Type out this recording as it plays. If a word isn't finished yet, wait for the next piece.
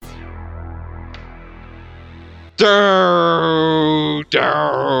Do,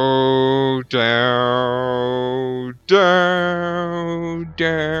 do,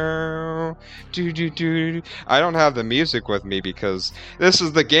 do, do, do, do. I don't have the music with me because this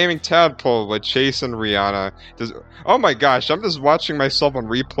is the Gaming Tadpole with Chase and Rihanna. Oh my gosh, I'm just watching myself on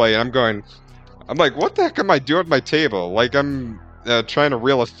replay and I'm like, what the heck am I doing at my table? Like, I'm trying to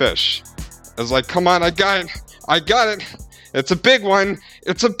reel a fish. I was like, come on, I got it. I got it. It's a big one.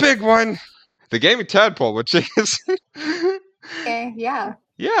 It's a big one. The Gaming Tadpole, which is... Okay, yeah.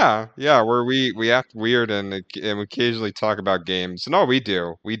 Yeah, where we act weird and we occasionally talk about games. No, we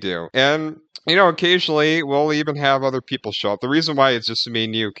do. And, occasionally we'll even have other people show up. The reason why it's just me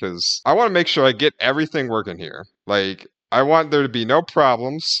and you, because I want to make sure I get everything working here. Like, I want there to be no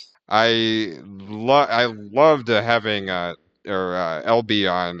problems. I loved having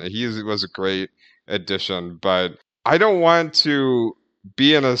LB on. He was a great addition, but I don't want to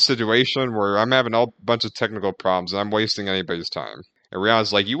be in a situation where I'm having a bunch of technical problems and I'm wasting anybody's time. And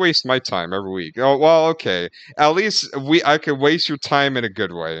Rihanna's like, you waste my time every week. Oh, well, okay. At least I could waste your time in a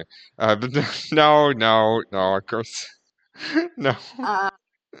good way. But no, of course. No.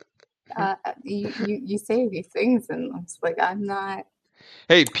 Uh, you say these things, and I'm just like, I'm not.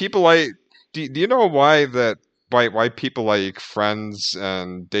 Hey, people like, do you know why people like Friends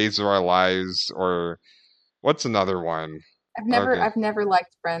and Days of Our Lives, or what's another one? Okay. I've never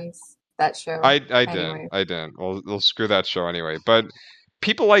liked Friends, that show. I didn't. Anyway, I didn't. Well, they'll screw that show anyway. But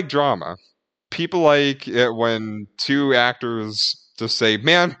people like drama. People like it when two actors just say,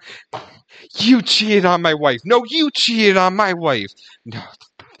 "Man, you cheated on my wife. No, you cheated on my wife. No,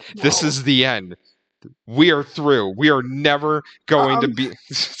 this no. is the end. We are through. We are never going to be."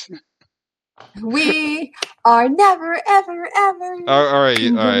 We are never, ever, ever All right,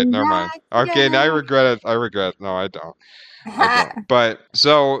 getting never mind. back Okay, now I together. regret it. I regret. No, I don't. I don't. But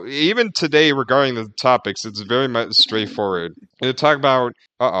so even today, regarding the topics, it's very much straightforward. To talk about.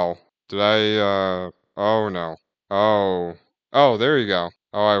 Uh oh. Did I? Oh no. Oh. Oh, there you go.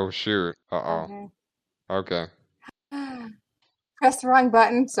 Oh, shoot. Uh oh. Okay. Okay. Press the wrong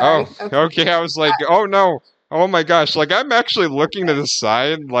button. Oh, Sorry. Okay. okay. I was like, oh no. Oh my gosh. Like, I'm actually looking to the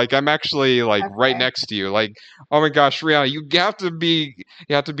side. Like, I'm actually, like, right Okay. next to you. Like, oh my gosh, Rihanna, you have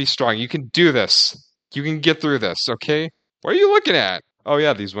to be strong. You can do this. You can get through this, okay? What are you looking at? Oh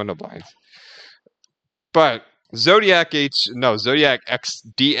yeah, these window blinds. But Zodiac X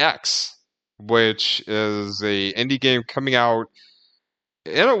DX, which is a indie game coming out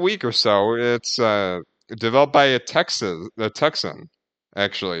in a week or so. It's developed by a Texan,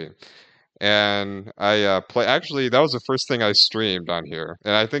 actually. And I play. Actually, that was the first thing I streamed on here,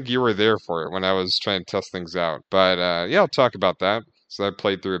 and I think you were there for it when I was trying to test things out. But yeah, I'll talk about that. So I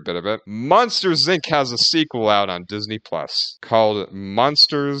played through a bit of it. Monsters Inc. has a sequel out on Disney Plus called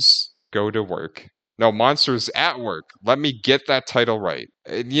Monsters Go to Work. No, Monsters at Work. Let me get that title right.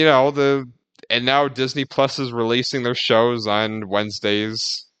 And, and now Disney Plus is releasing their shows on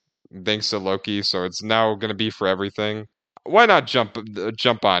Wednesdays, thanks to Loki. So it's now going to be for everything. Why not jump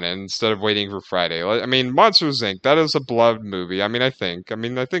on it instead of waiting for Friday? I mean, Monsters Inc. That is a beloved movie. I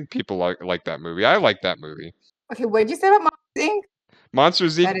think people like that movie. I like that movie. Okay. What did you say about Monsters Inc?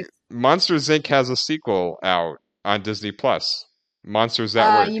 Monsters That Inc. is. Monsters Inc. has a sequel out on Disney Plus. Monsters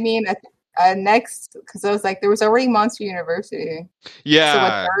at Work. You mean a next? Because I was like, there was already Monster University. So a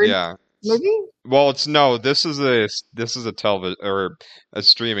Yeah, third yeah. movie? Well, it's no. This is a television or a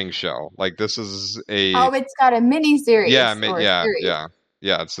streaming show. Like this is a Oh, it's got a mini yeah, series or a series.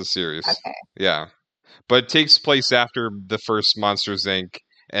 yeah. It's a series. Okay. Yeah. But it takes place after the first Monsters Inc.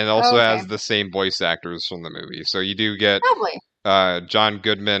 and it also Okay. has the same voice actors from the movie. So you do get Probably. John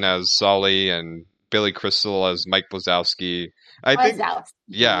Goodman as Sully and Billy Crystal as Mike Wazowski. I think,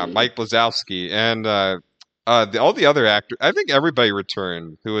 yeah, Wazowski. Mike Wazowski and all the other actors. I think everybody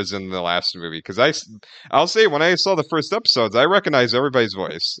returned who was in the last movie because I'll say when I saw the first episodes, I recognize everybody's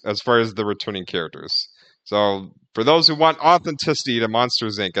voice as far as the returning characters. So for those who want authenticity to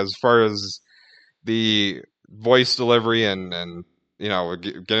Monsters Inc., as far as the voice delivery and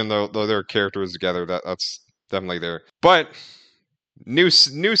getting their characters together, that's definitely there. But new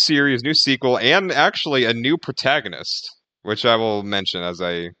series, new sequel, and actually a new protagonist, which I will mention as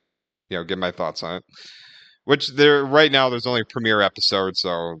I give my thoughts on it. Which right now there's only premiere episodes,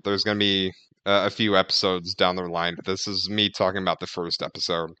 so there's gonna be a few episodes down the line. But this is me talking about the first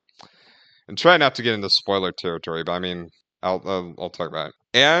episode, and try not to get into spoiler territory. But I mean, I'll talk about it.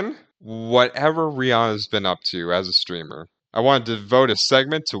 And whatever Rihanna's been up to as a streamer, I want to devote a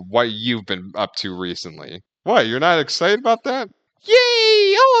segment to what you've been up to recently. What? You're not excited about that?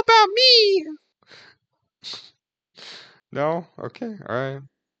 Yay! All about me! No? Okay.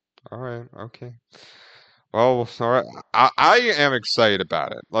 All right. Okay. Well, all right. I am excited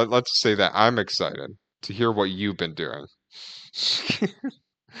about it. Let's say that I'm excited to hear what you've been doing.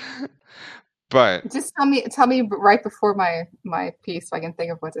 But Just tell me right before my piece so I can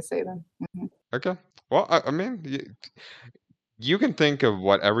think of what to say then. Mhm. okay. Well, I mean, you can think of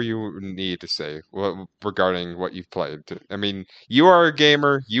whatever you need to say regarding what you've played. I mean, you are a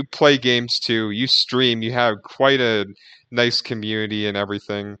gamer, you play games too, you stream, you have quite a nice community and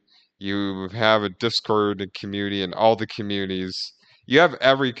everything. You have a Discord community and all the communities. You have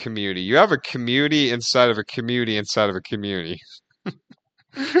every community. You have a community inside of a community inside of a community.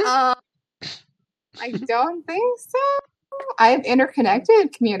 Uh, I don't think so. I have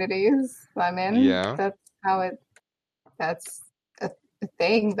interconnected communities I'm in. Yeah, That's a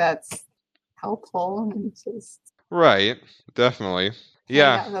thing that's helpful and just right. Definitely. hanging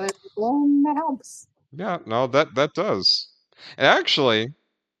Yeah. out with other people and that helps. Yeah, no, that does. And actually,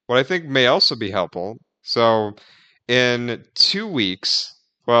 what I think may also be helpful. So, in 2 weeks,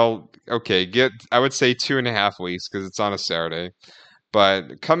 well, okay, get I would say 2.5 weeks because it's on a Saturday.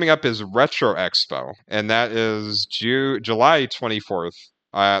 But coming up is Retro Expo, and that is July 24th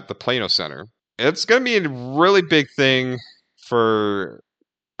at the Plano Center. It's going to be a really big thing for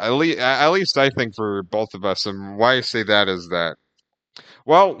at least I think for both of us. And why I say that is that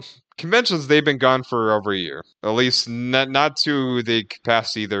well, conventions they've been gone for over a year. At least not to the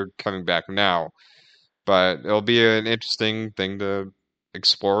capacity they're coming back now. But it'll be an interesting thing to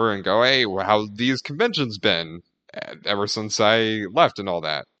explore and go, hey, well, how these conventions been ever since I left and all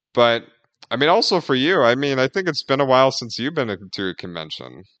that. But I mean, also for you, I mean, I think it's been a while since you've been to a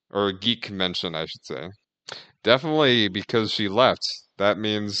convention or a geek convention, I should say. Definitely because she left. That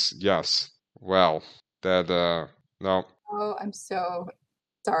means yes. Well, that no. Oh, I'm so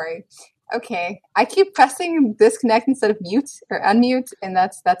sorry. Okay, I keep pressing disconnect instead of mute or unmute, and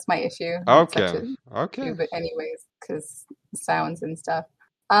that's my issue. It's such Okay. a Okay. issue, but anyways, because sounds and stuff.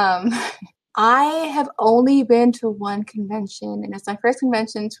 Um, I have only been to one convention, and it's my first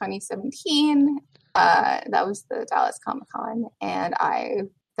convention, 2017. That was the Dallas Comic Con, and I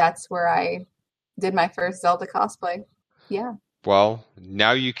that's where I did my first Zelda cosplay. Yeah. Well,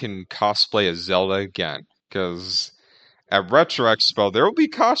 now you can cosplay as Zelda again, because at Retro Expo there will be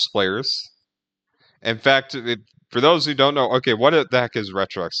cosplayers. In fact, for those who don't know, okay, what the heck is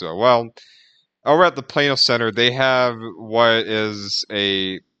Retro Expo? Well, over at the Plano Center, they have what is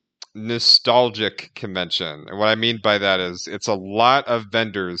a nostalgic convention. And what I mean by that is it's a lot of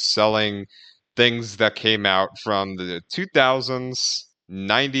vendors selling things that came out from the 2000s,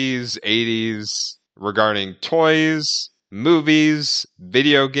 90s, 80s regarding toys, movies,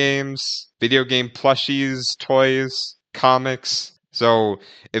 video game plushies, toys, comics. So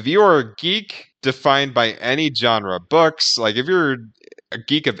if you are a geek defined by any genre, books, like if you're a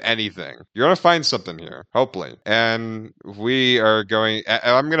geek of anything. You're gonna find something here, hopefully. And we are going.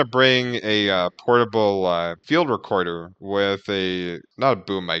 I'm gonna bring a portable field recorder with a not a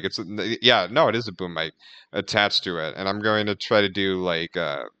boom mic. Yeah, no, it is a boom mic attached to it, and I'm going to try to do like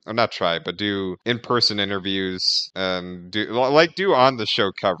I'm not try, but do in-person interviews and do on the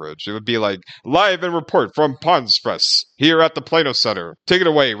show coverage. It would be like live and report from Pons Press here at the Plano Center. Take it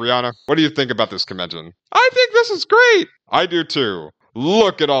away, Rihanna. What do you think about this convention? I think this is great. I do too.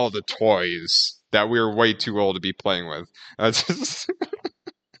 Look at all the toys that we're way too old to be playing with.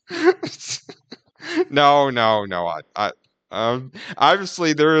 No, no, no.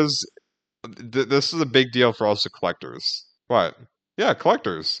 Obviously, there is. This is a big deal for also collectors. What? Yeah,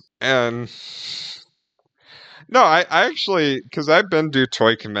 collectors. And no, I actually, because I've been to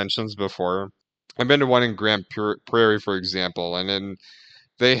toy conventions before. I've been to one in Prairie, for example, and in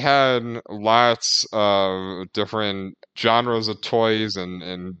they had lots of different genres of toys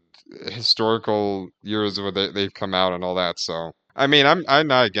and historical years where they've come out and all that. So, I mean, I'm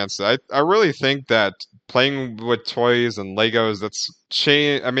not against it. I really think that playing with toys and Legos that's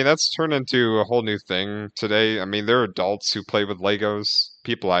changed. I mean, that's turned into a whole new thing today. I mean, there are adults who play with Legos.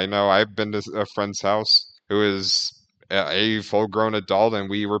 People I know. I've been to a friend's house who is a full-grown adult, and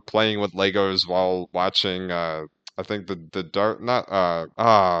we were playing with Legos while watching I think the dark not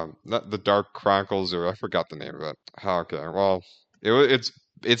the Dark Chronicles or I forgot the name of it. Okay, well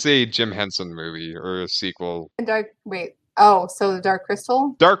it's a Jim Henson movie or a sequel. And Dark, wait. Oh, so the Dark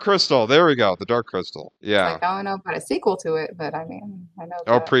Crystal? Dark Crystal. There we go. The Dark Crystal. It's Yeah. like, I don't know about a sequel to it, but I mean, I know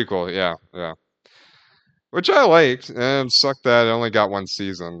Oh, that. prequel. Yeah, yeah. Which I liked, and it sucked that it only got one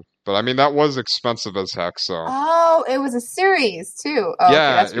season. But I mean that was expensive as heck. So Oh, it was a series too. Oh, okay,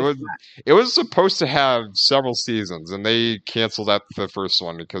 yeah, that's reason why. it was supposed to have several seasons, and they canceled out the first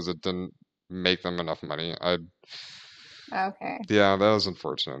one because it didn't make them enough money. I Okay. Yeah, that was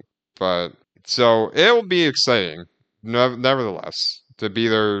unfortunate. But So it'll be exciting, nevertheless, to be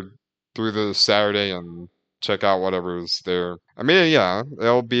there through the Saturday and check out whatever's there. I mean, yeah,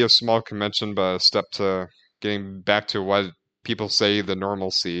 it'll be a small convention, but a step to getting back to what people say the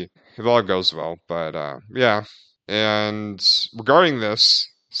normalcy, if all goes well. But yeah. And regarding this,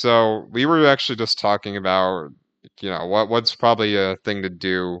 so we were actually just talking about, what's probably a thing to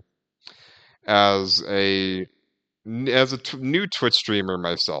do as a new Twitch streamer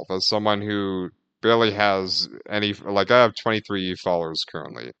myself, as someone who barely has any, like I have 23 followers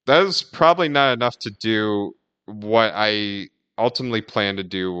currently. That is probably not enough to do what I ultimately plan to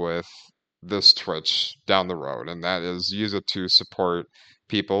do with this Twitch down the road, and that is use it to support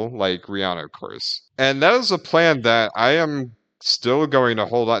people like Rihanna, of course. And that is a plan that I am still going to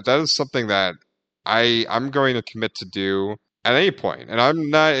hold on. That is something that I'm going to commit to do at any point. And I'm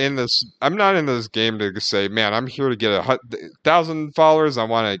not in this game to say, man, I'm here to get 1,000 followers. I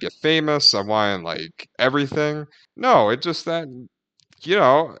want to get famous. I want like everything. No, it's just that, you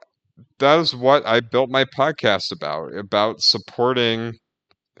know, that is what I built my podcast about supporting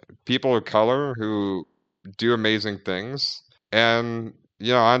people of color who do amazing things. And,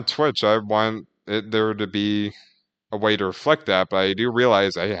 on Twitch, I want there to be a way to reflect that, but I do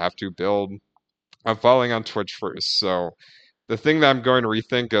realize I have to build a following on Twitch first. So the thing that I'm going to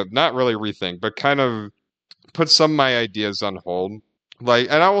rethink of, not really rethink, but kind of put some of my ideas on hold. Like,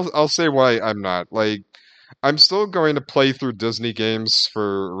 and I'll say why I'm not. Like, I'm still going to play through Disney games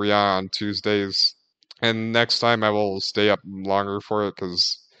for Rihanna on Tuesdays, and next time I will stay up longer for it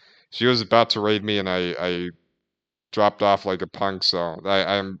because she was about to raid me and I dropped off like a punk. So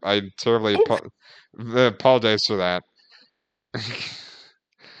I terribly apologize for that.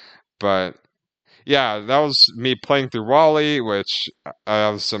 But yeah, that was me playing through Wally, which I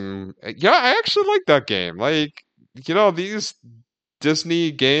have some. Yeah, I actually like that game. Like, these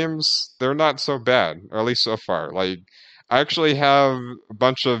Disney games, they're not so bad, or at least so far. Like, I actually have a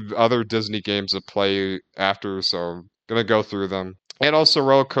bunch of other Disney games to play after, so I'm gonna go through them. And also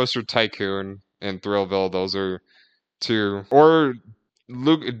Roller Coaster Tycoon and Thrillville, those are two. Or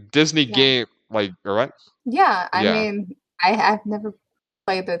Disney Yeah. game, like, or what? Yeah, I Yeah. mean, I have never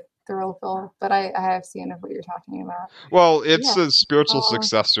played the Thrillville, but I have seen of what you're talking about. Well, it's Yeah. a spiritual Uh,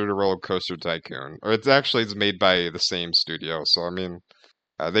 successor to Roller Coaster Tycoon, or it's made by the same studio. So I mean,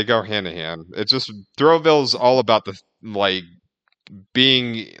 they go hand in hand. It's just Thrillville's all about the like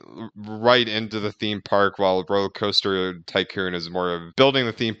being right into the theme park, while Roller Coaster Tycoon is more of building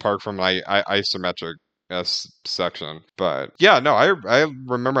the theme park from an isometric section. But yeah, no, I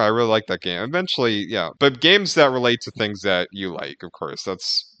remember I really liked that game. Eventually, yeah, but games that relate to things that you like, of course,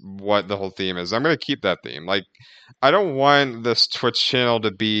 that's what the whole theme is. I'm gonna keep that theme. Like, I don't want this Twitch channel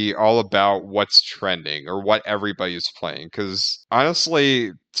to be all about what's trending or what everybody's playing, because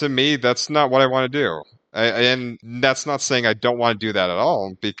honestly, to me, that's not what I want to do. And that's not saying I don't want to do that at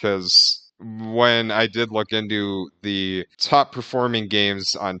all, because when I did look into the top performing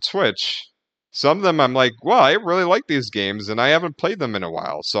games on Twitch, some of them I'm like, well, I really like these games and I haven't played them in a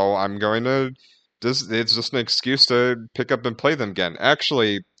while, so I'm going to it's just an excuse to pick up and play them again.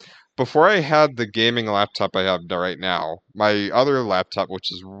 Actually, before I had the gaming laptop I have right now, my other laptop,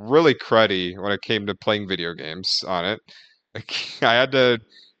 which is really cruddy when it came to playing video games on it, I had to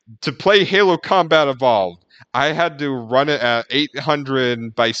play Halo Combat Evolved, I had to run it at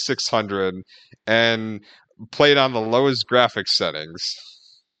 800 by 600 and play it on the lowest graphics settings.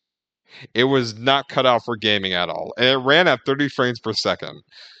 It was not cut out for gaming at all. And it ran at 30 frames per second.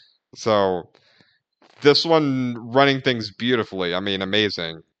 So this one running things beautifully. I mean,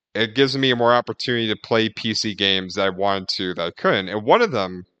 amazing. It gives me more opportunity to play PC games that I wanted to that I couldn't. And one of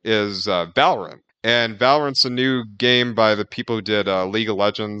them is Valorant. And Valorant's a new game by the people who did League of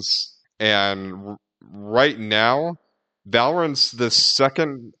Legends. And right now, Valorant's the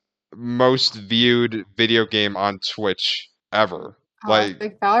second most viewed video game on Twitch ever. Like,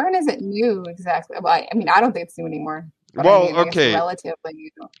 like Valorant isn't new exactly. Well, I mean, I don't think it's new anymore, but I well, mean, I guess okay, relatively new.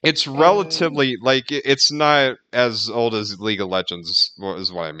 it's And relatively like it's not as old as League of Legends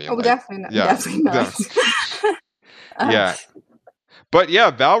is what I mean. oh, Like, definitely not. yeah, Definitely yeah, not. uh, yeah. But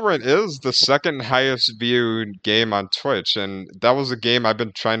yeah, Valorant is the second highest viewed game on Twitch, and that was a game I've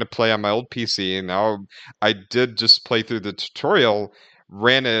been trying to play on my old PC, and now I did just play through the tutorial,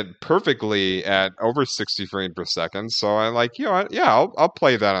 ran it perfectly at over 60 frames per second. So I'm like, what? Yeah, I'll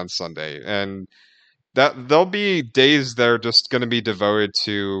play that on Sunday, and that there'll be days that are just going to be devoted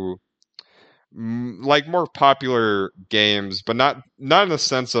to like more popular games, but not in the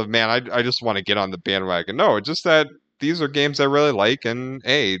sense of, man, I just want to get on the bandwagon. No, just that these are games I really like, and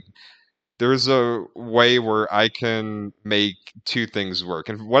hey, there's a way where I can make two things work.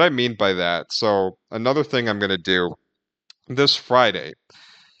 And what I mean by that, so another thing I'm going to do this Friday,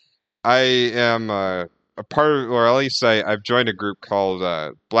 I am a part of, or at least say I've joined a group called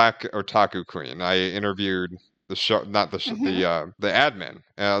Black Otaku Queen. I interviewed the show, not the Hmm. the admin,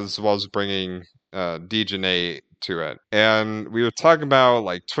 as well as bringing DJNA to it, and we were talking about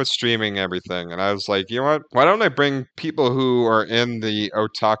like Twitch streaming and everything. And I was like, you know what? Why don't I bring people who are in the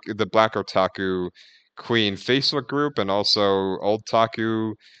Black Otaku Queen Facebook group and also Old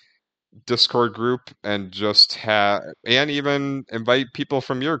Taku Discord group and just have and even invite people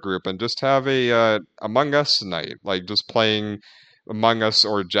from your group and just have a Among Us night, like just playing Among Us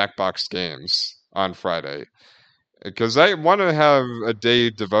or Jackbox games on Friday. Because I want to have a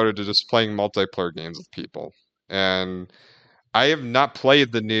day devoted to just playing multiplayer games with people. And I have not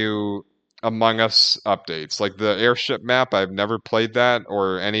played the new Among Us updates, like the airship map. I've never played that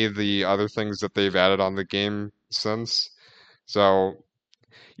or any of the other things that they've added on the game since. So,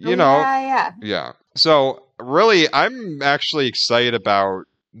 Oh you know, yeah, yeah. yeah. So really, I'm actually excited about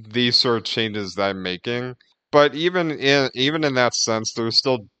these sort of changes that I'm making. But even in that sense, there's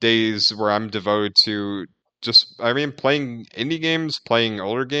still days where I'm devoted to just, I mean, playing indie games, playing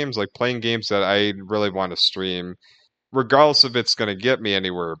older games, like playing games that I really want to stream regardless if it's going to get me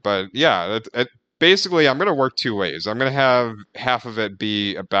anywhere. But yeah, basically, I'm going to work two ways. I'm going to have half of it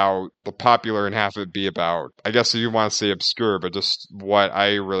be about the popular and half of it be about, I guess if you want to say obscure, but just what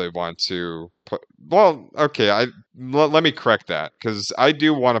I really want to put. Well, okay, let me correct that because I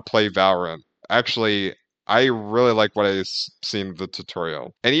do want to play Valorant. Actually, I really like what I've seen of the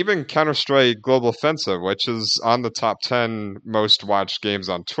tutorial. And even Counter-Strike Global Offensive, which is on the top 10 most watched games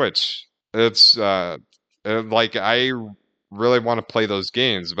on Twitch. It's like I really want to play those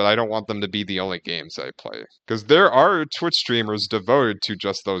games, but I don't want them to be the only games I play. Because there are Twitch streamers devoted to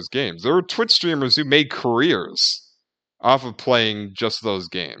just those games. There are Twitch streamers who made careers off of playing just those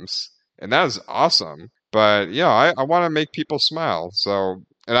games. And that is awesome. But yeah, I want to make people smile. So,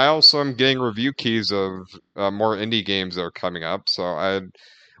 and I also am getting review keys of more indie games that are coming up.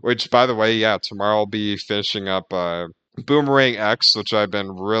 Which by the way, yeah, tomorrow I'll be finishing up Boomerang X, which I've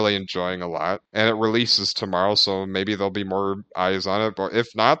been really enjoying a lot, and it releases tomorrow, so maybe there'll be more eyes on it. But if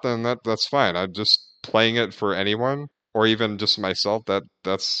not, then that's fine. I'm just playing it for anyone, or even just myself.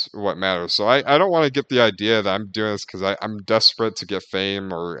 That's what matters. So I don't want to get the idea that I'm doing this because I'm desperate to get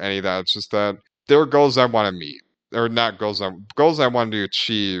fame or any of that. It's just that there are goals I want to meet, or not goals I want to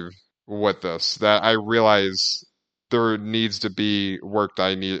achieve with this. That I realize there needs to be work that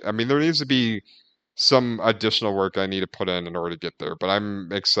I need. I mean, there needs to be some additional work I need to put in order to get there, but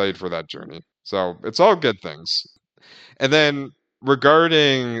I'm excited for that journey. So it's all good things. And then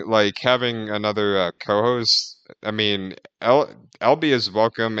regarding like having another co-host, I mean, LB is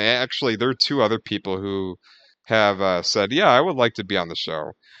welcome. Actually, there are two other people who have said, "Yeah, I would like to be on the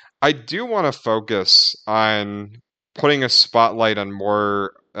show." I do want to focus on putting a spotlight on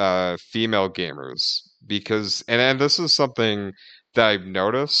more female gamers because, and this is something that I've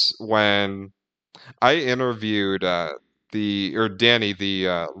noticed when I interviewed Danny,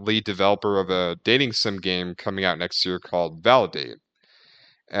 the lead developer of a dating sim game coming out next year called Validate.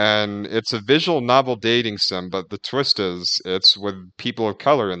 And it's a visual novel dating sim, but the twist is it's with people of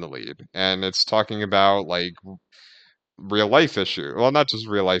color in the lead. And it's talking about like real life issue. Well, not just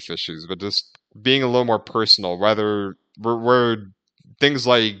real life issues, but just being a little more personal, whether where things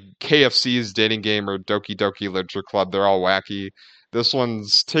like KFC's dating game or Doki Doki Literature Club, they're all wacky. This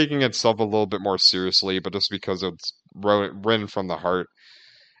one's taking itself a little bit more seriously, but just because it's written from the heart.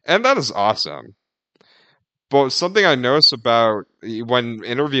 And that is awesome. But something I noticed about when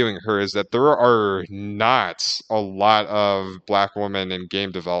interviewing her is that there are not a lot of black women in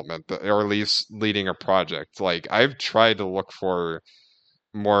game development, or at least leading a project. Like, I've tried to look for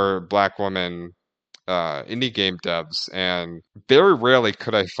more black women indie game devs, and very rarely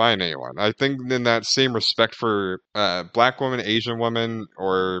could I find anyone. I think in that same respect for black women, Asian women,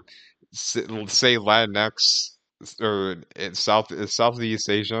 or say Latinx or Southeast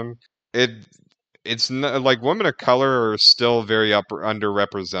Asian, it it's not, like women of color are still very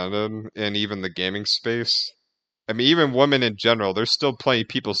underrepresented in even the gaming space. I mean, even women in general, there's still plenty of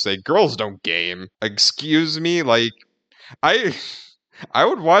people say girls don't game. Excuse me, like I I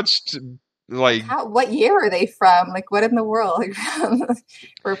would watch Like like how? What year are they from? Like what in the world? Like,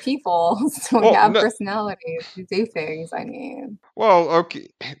 we're people, so we well have no personalities. We do things. I mean, well okay,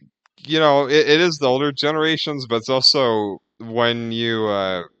 you know, it is the older generations, but it's also when you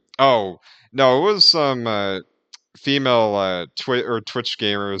oh no, it was some female Twitch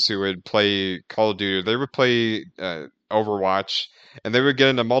gamers who would play Call of Duty. They would play Overwatch, and they would get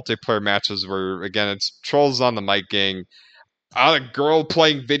into multiplayer matches where again it's trolls on the mic gang. A girl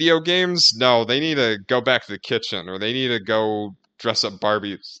playing video games? No, they need to go back to the kitchen or they need to go dress up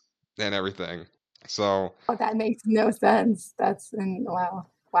Barbies and everything. So, Oh, that makes no sense. Wow,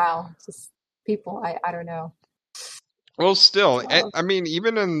 wow. Just people. I don't know. well, It's still, wild. I mean,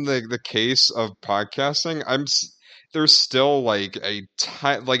 even in the case of podcasting, there's still like a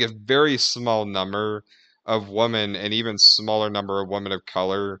very small number of women and even smaller number of women of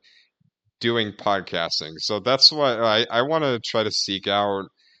color doing podcasting. So that's why I want to try to seek out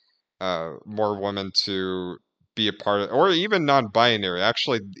more women to be a part of, or even non-binary,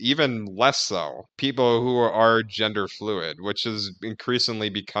 actually, even less so, people who are gender fluid, which is increasingly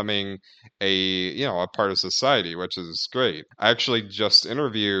becoming a part of society, which is great. I actually just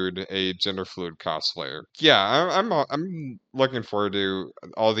interviewed a gender fluid cosplayer. Yeah, I'm looking forward to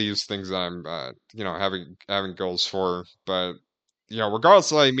all these things that I'm, having goals for, but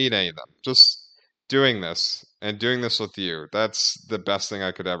regardless if I meet any of them, just doing this and doing this with you. That's the best thing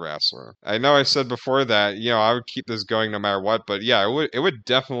I could ever ask for. I know I said before that, I would keep this going no matter what, but yeah, it would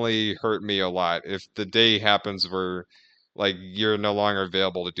definitely hurt me a lot if the day happens where like you're no longer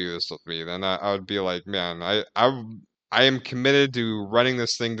available to do this with me. Then I would be like, man, I am committed to running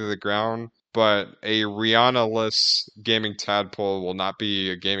this thing to the ground. But a Rihanna-less gaming tadpole will not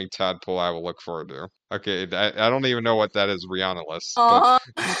be a gaming tadpole I will look forward to. Okay, I don't even know what that is, Rihanna-less, but Aw.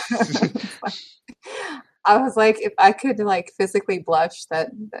 I was like, if I could like physically blush,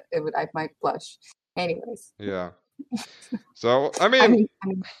 that it would, I might blush. Anyways, yeah. So I I mean, mean, I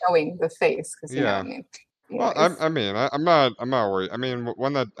mean, showing the face because I yeah. mean, Well, I, anyways, I mean, I'm not worried. I mean,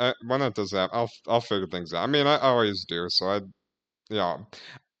 when that does happen, I'll figure things out. I mean, I always do. So you know,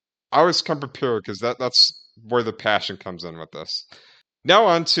 I always come prepared because that's where the passion comes in with this. Now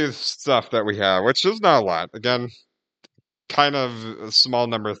on to the stuff that we have, which is not a lot. Again, kind of a small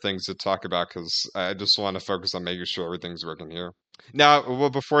number of things to talk about because I just want to focus on making sure everything's working here. Now,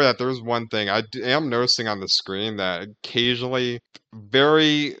 well, before that, there's one thing am noticing on the screen that occasionally,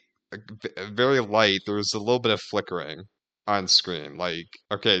 very, very light, there's a little bit of flickering on screen. Like,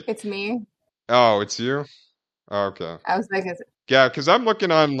 okay, it's me. oh, it's you? Oh, okay. I was like, is Yeah, because I'm looking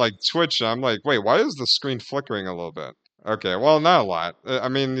on like Twitch and I'm like, wait, why is the screen flickering a little bit? Okay, well, not a lot. I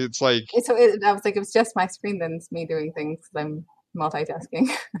mean, it's like, I was like, it was just my screen, then it's me doing things because I'm multitasking.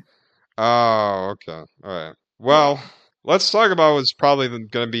 oh, okay. All right. Yeah, Well, let's talk about what's probably going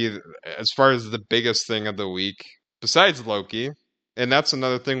to be, as far as the biggest thing of the week, besides Loki. And that's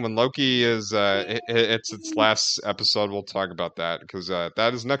another thing. When Loki is it's its last episode, we'll talk about that because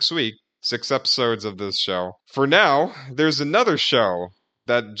that is next week. 6 episodes of this show. For now, there's another show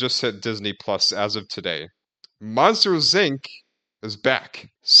that just hit Disney Plus as of today. Monsters Inc. is back.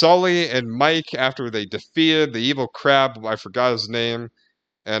 Sully and Mike, after they defeated the evil crab, I forgot his name,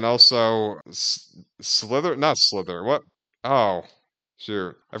 and also Slither, not Slither. What? Oh,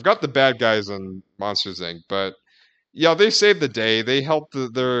 shoot. I've got the bad guys in Monsters Inc., but yeah, they saved the day. They helped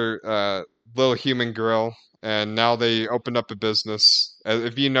their little human girl, and now they opened up a business.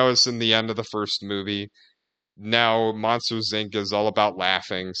 If you notice in the end of the first movie, now Monsters Inc. is all about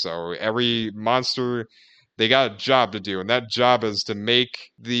laughing. So every monster, they got a job to do, and that job is to make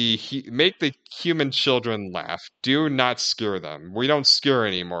the human children laugh. Do not scare them. We don't scare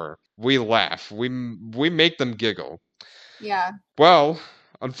anymore. We laugh. We make them giggle. yeah. Well,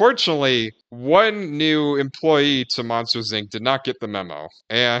 unfortunately, one new employee to Monsters Inc. did not get the memo,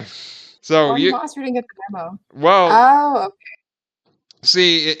 and so One monster didn't get the memo. well, Oh,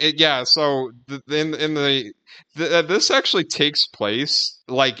 see, yeah. So this actually takes place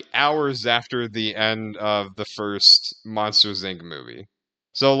like hours after the end of the first Monsters Inc. movie.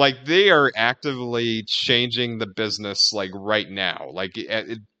 So like they are actively changing the business like right now. Like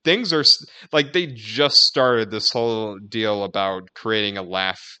things are like they just started this whole deal about creating a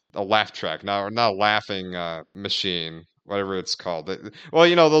laugh track. Now, not a laughing machine, whatever it's called.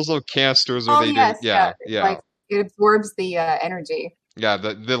 Well, those little canisters where oh they do, yes, yeah. yeah, It's yeah. like it absorbs the energy. Yeah,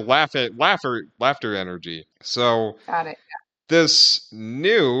 the laughter energy. So Got it. this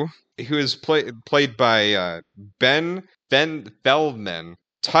new who is played by Ben Feldman.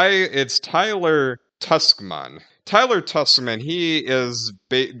 It's Tyler Tuskman. Tyler Tuskman. He is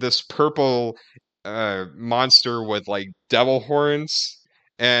this purple monster with like devil horns.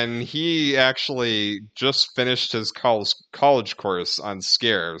 And he actually just finished his college course on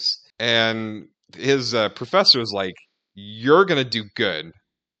scares. And his professor is like, you're gonna do good.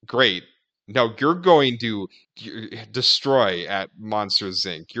 Great. No, you're going to destroy at Monsters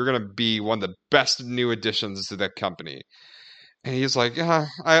Inc. You're going to be one of the best new additions to that company. And he's like,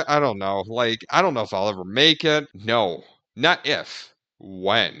 I don't know. Like, I don't know if I'll ever make it. No, not if,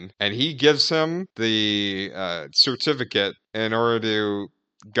 when. And he gives him the certificate in order to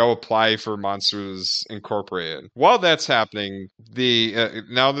go apply for Monsters Incorporated. While that's happening, the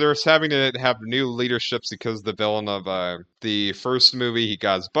now they're having to have new leaderships because the villain of the first movie, he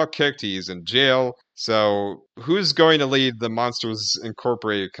got his butt kicked. He's in jail. So, who's going to lead the Monsters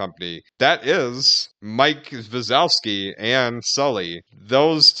Incorporated company? That is Mike Wazowski and Sully.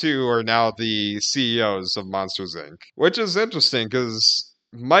 Those two are now the CEOs of Monsters Inc., which is interesting because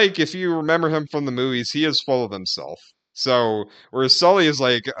Mike, if you remember him from the movies, he is full of himself. So, whereas Sully is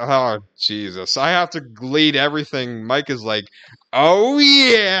like, oh, Jesus, I have to lead everything, Mike is like, oh,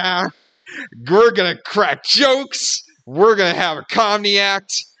 yeah, we're gonna crack jokes. We're gonna have a comedy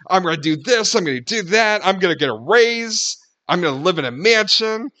act. I'm gonna do this. I'm gonna do that. I'm gonna get a raise. I'm gonna live in a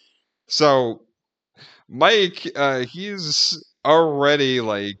mansion. So Mike, he's already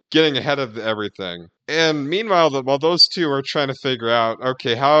like getting ahead of everything. And meanwhile, while those two are trying to figure out,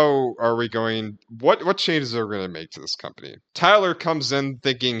 okay, how are we going? What changes are we going to make to this company? Tyler comes in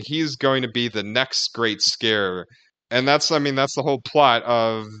thinking he's going to be the next great scare, and that's, I mean, that's the whole plot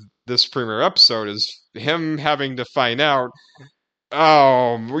of this premiere episode is him having to find out.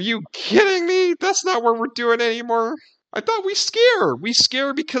 Oh, were you kidding me? That's not what we're doing anymore. I thought we scare. We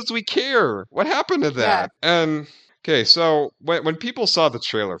scare because we care. What happened to Yeah. that? And okay, so when people saw the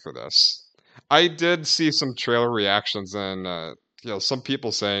trailer for this, I did see some trailer reactions and some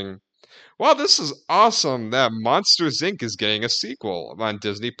people saying, "Wow, this is awesome that Monsters Inc. is getting a sequel on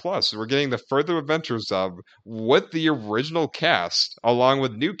Disney Plus. We're getting the further adventures of with the original cast along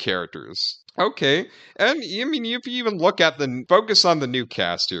with new characters." Okay, and I mean, if you even look at the focus on the new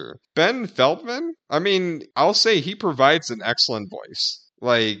cast here, Ben Feldman, I mean, I'll say he provides an excellent voice.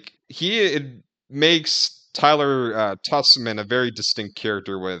 Like, it makes Tyler Tussman a very distinct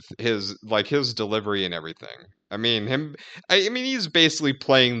character with his delivery and everything. I mean, I mean, he's basically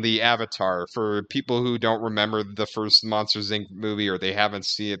playing the avatar for people who don't remember the first Monsters Inc. movie or they haven't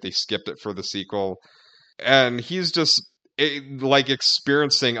seen it, they skipped it for the sequel. And he's just like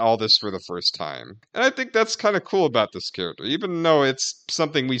experiencing all this for the first time. And I think that's kind of cool about this character, even though it's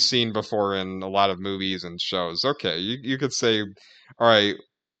something we've seen before in a lot of movies and shows. Okay, you could say, all right,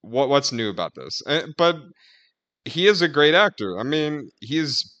 what's new about this? But he is a great actor. I mean,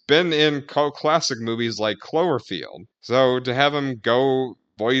 he's been in cult classic movies like Cloverfield. So to have him go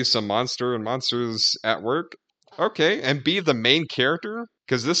voice a monster in Monsters at Work, okay, and be the main character,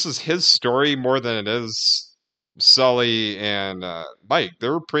 because this is his story more than it is Sully and Mike.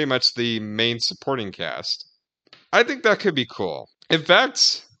 They're pretty much the main supporting cast. I think that could be cool. In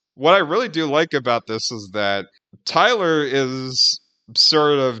fact, what I really do like about this is that Tyler is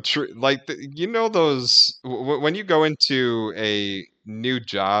sort of like those when you go into a new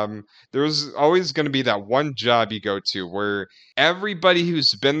job, there's always going to be that one job you go to where everybody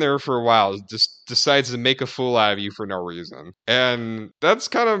who's been there for a while just decides to make a fool out of you for no reason. And that's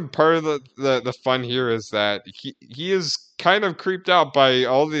kind of part of the fun here is that he is kind of creeped out by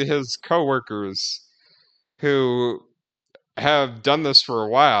all his coworkers who have done this for a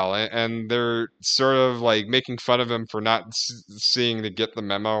while, and they're sort of like making fun of him for not seeing to get the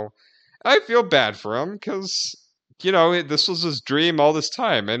memo. I feel bad for him because this was his dream all this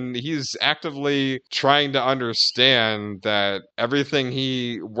time, and he's actively trying to understand that everything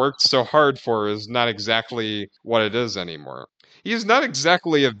he worked so hard for is not exactly what it is anymore. He's not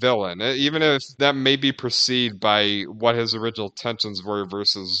exactly a villain, even if that may be perceived by what his original intentions were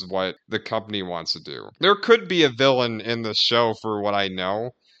versus what the company wants to do. There could be a villain in the show for what I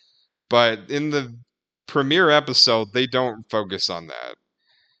know, but in the premiere episode, they don't focus on that.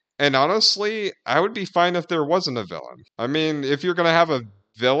 And honestly, I would be fine if there wasn't a villain. I mean, if you're going to have a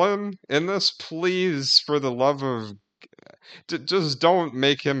villain in this, please, for the love of just don't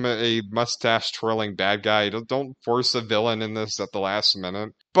make him a mustache twirling bad guy. Don't force a villain in this at the last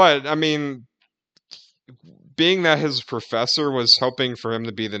minute. But I mean, being that his professor was hoping for him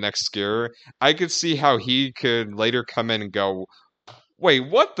to be the next scarer, I could see how he could later come in and go, "Wait,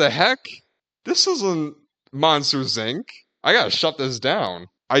 what the heck? This isn't Monsters Inc. I gotta shut this down."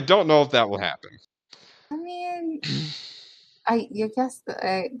 I don't know if that will happen. I mean, you guess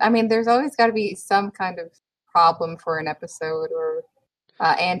I mean, there's always got to be some kind of problem for an episode or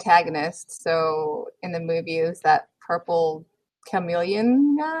antagonist. So in the movie, is that purple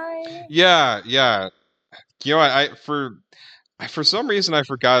chameleon guy? Yeah, yeah. For some reason I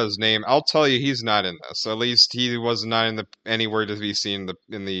forgot his name. I'll tell you, he's not in this. At least he was not in the anywhere to be seen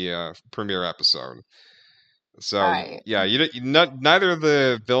in the premiere episode. All So right. yeah, neither of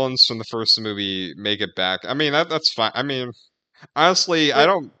the villains from the first movie make it back. I mean that's fine. I mean, Honestly, I But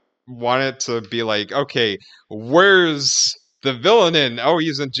don't want it to be like, okay, where's the villain in? Oh,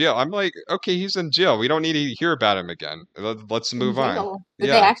 he's in jail. I'm like, okay, he's in jail. We don't need to hear about him again. Let's in move on. jail. Did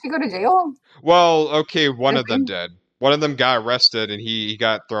they Yeah. actually go to jail? Well, okay, one The of them thing? did. One of them got arrested, and he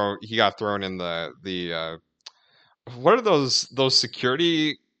got thrown in the what are those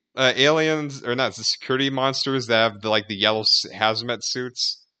security aliens, or not, the security monsters that have like the yellow hazmat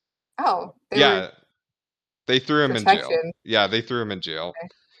suits? Oh, they were Yeah, they threw him in jail. protection. Yeah, they threw him in jail.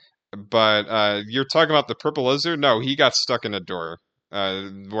 But you're talking about the purple lizard? No, he got stuck in a door.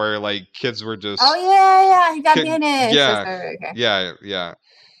 Where like kids were Oh just yeah, yeah, he got kid. banished. Yeah, Okay. yeah.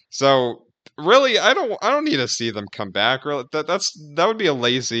 So really, I don't need to see them come back. Really, that would be a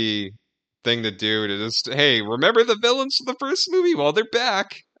lazy thing to do. To just, hey, remember the villains from the first movie? Well, they're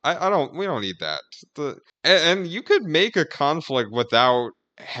back. I don't. We don't need that. And you could make a conflict without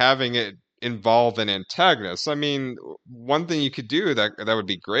having it involve an antagonist. I mean, one thing you could do that would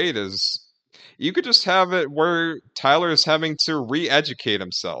be great is you could just have it where Tyler is having to re-educate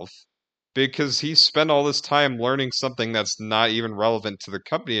himself because he spent all this time learning something that's not even relevant to the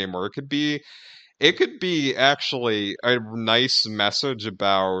company anymore. It could be actually a nice message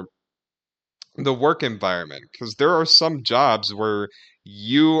about the work environment because there are some jobs where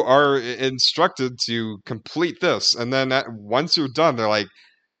you are instructed to complete this, and then once you're done, they're like,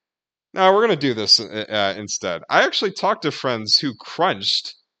 no, we're going to do this instead. I actually talked to friends who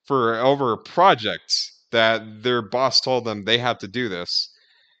crunched for over a project that their boss told them they had to do this.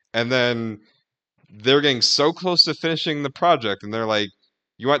 And then they're getting so close to finishing the project, and they're like,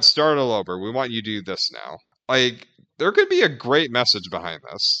 you want to start all over. We want you to do this now. Like, there could be a great message behind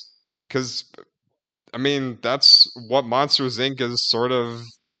this. Because, I mean, that's what Monsters Inc. is sort of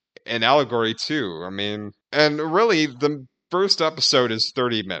an allegory to. I mean, and really, the first episode is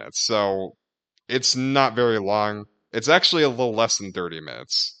 30 minutes. So it's not very long. It's actually a little less than 30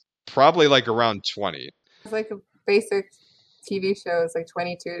 minutes. Probably like around 20. It's like a basic TV show. It's like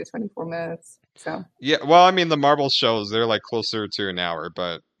 22 to 24 minutes. So, Yeah, well, I mean, the Marvel shows, they're like closer to an hour,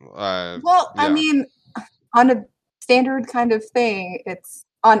 but well, I yeah, mean, on a standard kind of thing, it's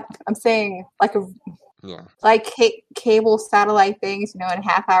on. I'm saying like a yeah. like cable satellite things, in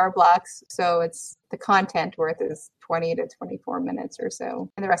half hour blocks. So it's the content worth is 20 to 24 minutes or so,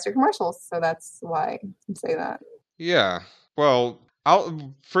 and the rest are commercials. So that's why I say that. Yeah. Well,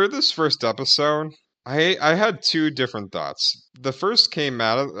 I'll for this first episode, I had two different thoughts. The first came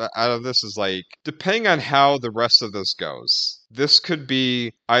out of this is like, depending on how the rest of this goes, this could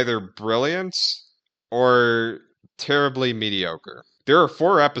be either brilliant or terribly mediocre. There are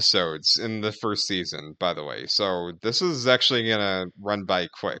 4 episodes in the first season, by the way, so this is actually gonna run by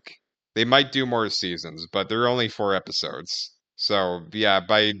quick. They might do more seasons, but there are only 4 episodes. So yeah,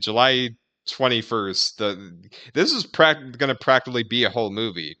 by July 21st, this is going to practically be a whole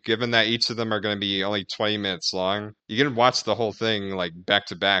movie, given that each of them are going to be only 20 minutes long. You can watch the whole thing like back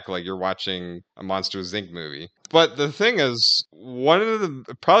to back, like you're watching a Monsters Inc. movie. But the thing is,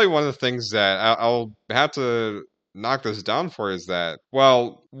 probably one of the things that I'll have to knock this down for is that,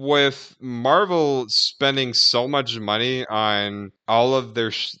 well, with Marvel spending so much money on all of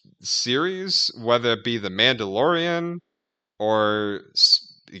their series, whether it be The Mandalorian or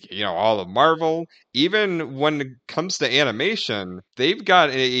all of Marvel. Even when it comes to animation, they've got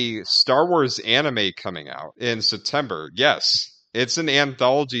a Star Wars anime coming out in September. Yes, it's an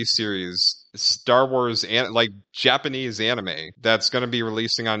anthology series, Star Wars like Japanese anime that's going to be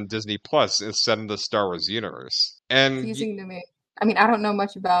releasing on Disney Plus. It's set in the Star Wars universe. And Confusing to me. I mean, I don't know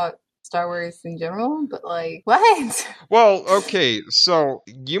much about Star Wars in general, but like, what? well, okay, so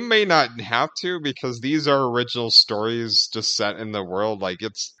you may not have to because these are original stories just set in the world. Like,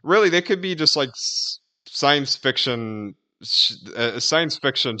 it's really, they could be just like science fiction, a science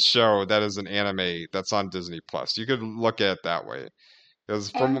fiction show that is an anime that's on Disney Plus. You could look at it that way.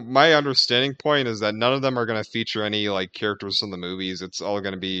 Because Yeah. from my understanding point is that none of them are going to feature any like characters from the movies. It's all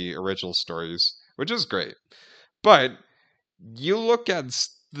going to be original stories, which is great. But you look at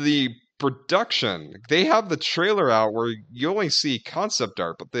the production. They have the trailer out where you only see concept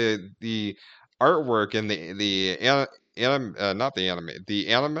art, but the artwork and not the anime, the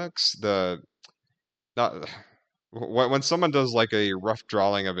animex, the not when someone does like a rough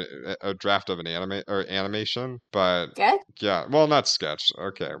drawing of a draft of an anime or animation, but Sketch? yeah, well, not sketch.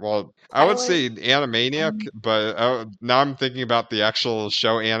 Okay, well, I would Pilot? say Animaniac, Um, but now I'm thinking about the actual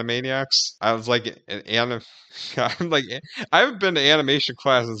show Animaniacs. I was like an anim. I'm like, I haven't been to animation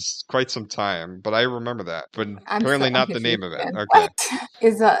classes quite some time, but I remember that. But apparently I'm not the confused name of it. again. Okay. What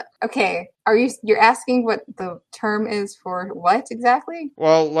is okay? you're asking what the term is for what exactly?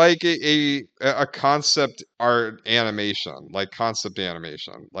 Well, like a concept art animation, like concept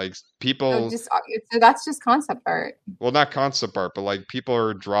animation. Like So people, just so that's just concept art. well, not concept art, but like people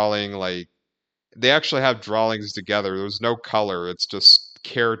are drawing like they actually have drawings together. There's no color. It's just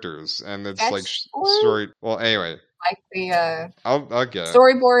characters, and it's like Sketchboard, story. Well, anyway, like the I'll get it.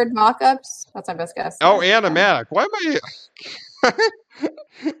 storyboard mock-ups. That's my best guess. Oh, Yeah. animatic. Why am I?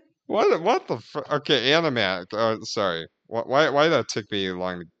 What the okay, animatic. Sorry. Why did that take me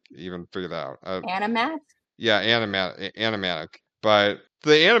long to even figure that out? Animat. Yeah, animatic. But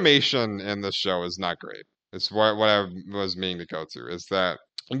the animation in this show is not great. It's what I was meaning to go to is that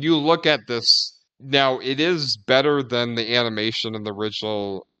you look at this now, it is better than the animation in the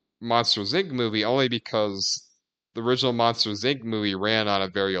original Monsters Inc. movie only because the original Monsters Inc. movie ran on a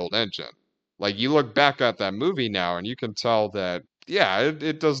very old engine. Like you look back at that movie now and you can tell that yeah,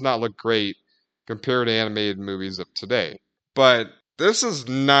 it does not look great compared to animated movies of today. But this is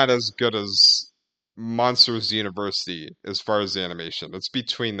not as good as Monsters University as far as the animation. It's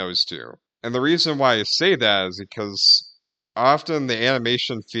between those two. And the reason why I say that is because often the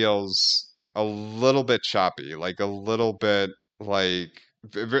animation feels a little bit choppy, like a little bit like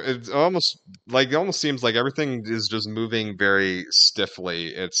it's almost seems like everything is just moving very stiffly.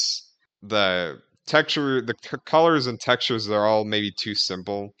 It's the texture, the colors and textures are all maybe too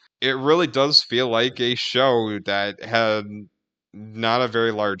simple. It really does feel like a show that had not a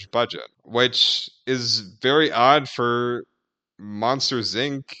very large budget, which is very odd for Monsters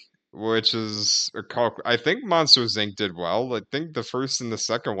Inc., which is I think Monsters Inc. did well. I think the first and the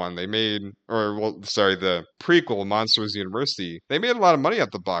second one they made, or well, sorry, the prequel Monsters University, they made a lot of money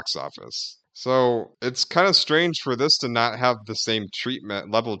at the box office. So it's kind of strange for this to not have the same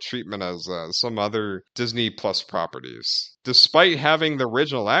level of treatment as some other Disney Plus properties. Despite having the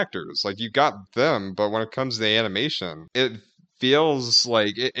original actors, like you got them, but when it comes to the animation, it feels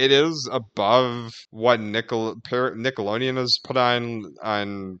like it is above what Nickelodeon has put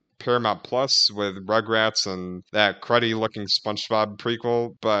on Paramount Plus with Rugrats and that cruddy looking SpongeBob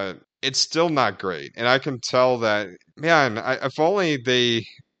prequel, but it's still not great. And I can tell that, man, if only they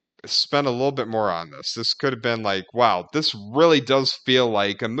spent a little bit more on this. This could have been like, wow, this really does feel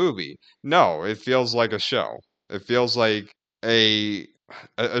like a movie. No, it feels like a show. It feels like a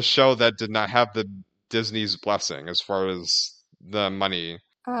a show that did not have the Disney's blessing as far as the money.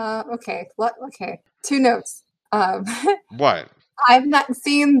 Okay. Okay. Two notes. Um, What? I've not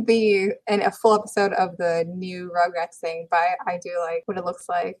seen a full episode of the new Rugrats thing, but I do like what it looks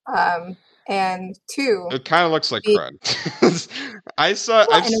like. And two, It kind of looks like the crud. I saw.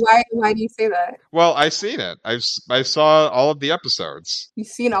 what and why do you say that? Well, I've seen it. I saw all of the episodes. You've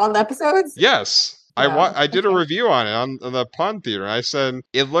seen all the episodes? Yes. Wow. I did a Okay. review on it on the Pond Theater. And I said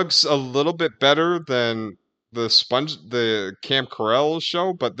it looks a little bit better than the Camp Corel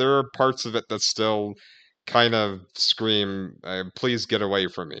show, but there are parts of it that still kind of scream, "Please get away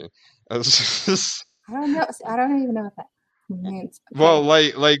from me." I don't know. I don't even know what that means. Well,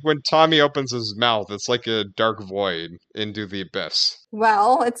 Okay. like when Tommy opens his mouth, it's like a dark void into the abyss.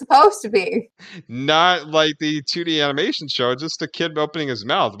 Well, it's supposed to be. Not like the 2D animation show, just a kid opening his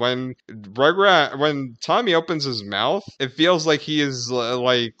mouth. When Tommy opens his mouth, it feels like he is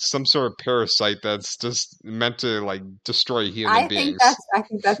like some sort of parasite that's just meant to like destroy human beings. I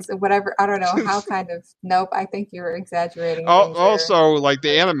think that's whatever. I don't know how kind of. Nope. I think you're exaggerating things there. Also, like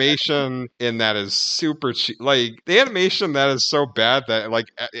the animation in that is super cheap. Like the animation that is so bad that like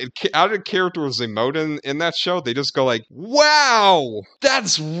out of character's emote in that show, they just go like, "Wow,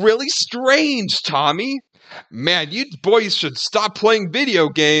 that's really strange, Tommy. Man, you boys should stop playing video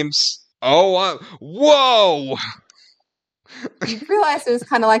games." Oh, whoa! You realize it was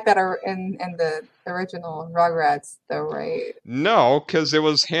kind of like that in the original Rugrats, though, right? No, because it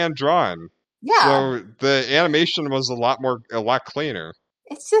was hand drawn, Yeah. so the animation was a lot cleaner.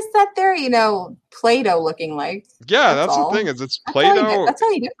 It's just that they're Play-Doh looking like. Yeah, That's that's the thing all. is it's Play-Doh. That's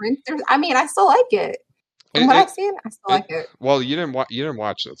only different. I mean, I still like it. From It, what it, I've seen, I still it like it. well, you didn't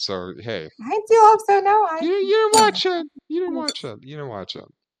watch it, so hey, I do also know you didn't watch it. You didn't watch it. You didn't watch it.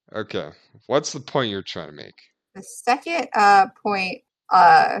 Okay, what's the point you're trying to make? the second point.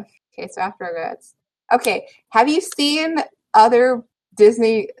 Okay, so after Rugrats. Okay, have you seen other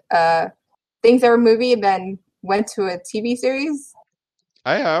Disney things that were movie and then went to a TV series?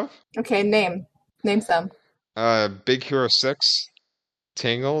 I have Okay, name some. Big Hero 6,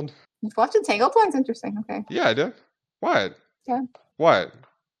 Tangled. You've watched the Tangled one's interesting. Okay, Yeah, I did. What? yeah. What?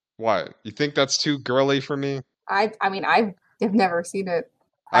 What? You think that's too girly for me? I mean, I've never seen it.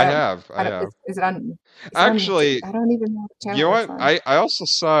 I have. I have. Is it on? Is it on? Actually, I don't even know what you channel know it's what? on. I also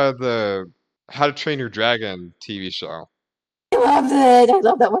saw the How to Train Your Dragon TV show. I love it. I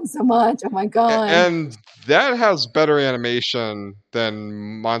love that one so much. Oh my god. And that has better animation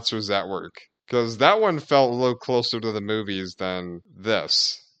than Monsters at Work. Because that one felt a little closer to the movies than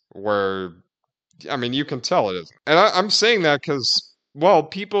this, where I mean, you can tell it isn't. And I'm saying that because, well,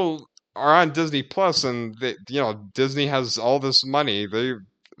 people are on Disney Plus, and Disney has all this money.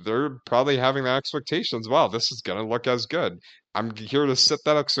 They're probably having the expectations. Wow, this is gonna look as good. I'm here to set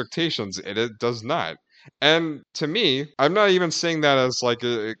that expectations, and it does not. And to me, I'm not even saying that as like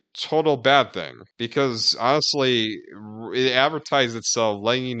a total bad thing because honestly, it advertised itself,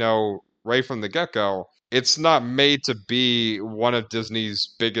 letting you know right from the get go it's not made to be one of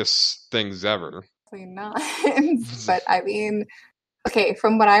Disney's biggest things ever. Probably not. But I mean, okay,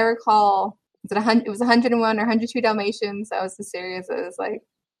 from what I recall, it was 101 or 102 Dalmatians. That was the series. It was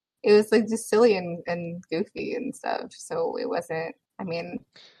like just silly and goofy and stuff. So it wasn't. I mean,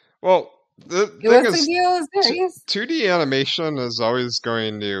 Well, the it thing was like is, it was serious. 2D animation is always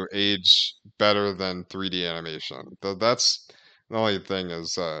going to age better than 3D animation. That's the only thing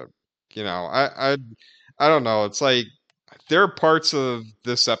is, you know, I don't know. It's like there are parts of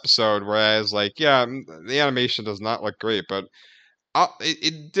this episode where I was like, yeah, the animation does not look great, but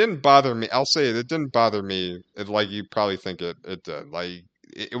it didn't bother me. I'll say it didn't bother me like you probably think it did. Like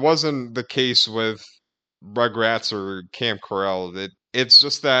it wasn't the case with Rugrats or Camp Corral. It's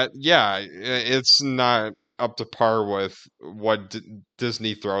just that yeah, it's not up to par with what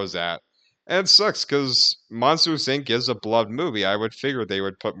Disney throws at. And it sucks because Monsters Inc. is a beloved movie. I would figure they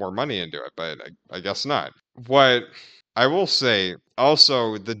would put more money into it, but I guess not. What I will say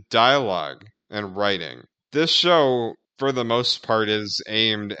also the dialogue and writing. This show, for the most part, is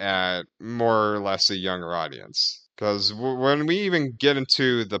aimed at more or less a younger audience. Because when we even get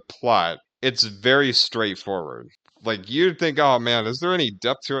into the plot, it's very straightforward. Like, you'd think, oh man, is there any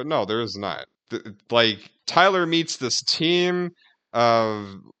depth to it? No, there is not. Like, Tyler meets this team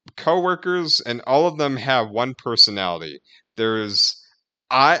of coworkers, and all of them have one personality. There's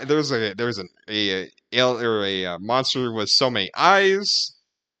there's a monster with so many eyes.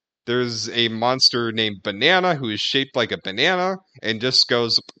 There's a monster named Banana who is shaped like a banana and just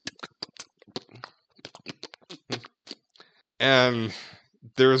goes. And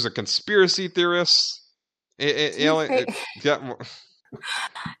there's a conspiracy theorist. To be fair, Yeah,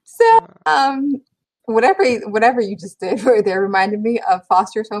 so whatever you just did, where they reminded me of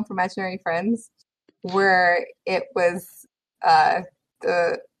Foster's Home for Imaginary Friends, where it was the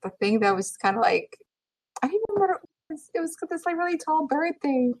thing that was kind of like I don't remember what it was. It was this like really tall bird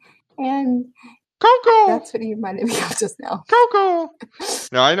thing, and Coco, that's what he reminded me of just now. Coco.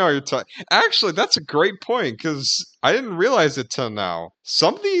 No, I know you're talking. Actually, that's a great point because I didn't realize it till now.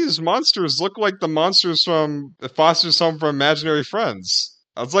 Some of these monsters look like the monsters from Foster's Home for Imaginary Friends.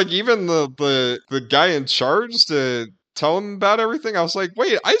 I was like, even the guy in charge to tell him about everything. I was like,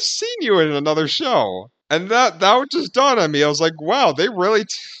 wait, I've seen you in another show, and that would just dawn on me. I was like, wow, they really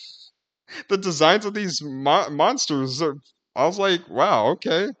the designs of these monsters. I was like, wow,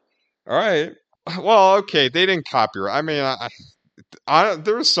 okay, all right. Well, okay, they didn't copyright. I mean,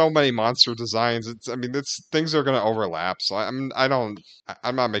 there's so many monster designs. I mean, it's things are going to overlap. So I'm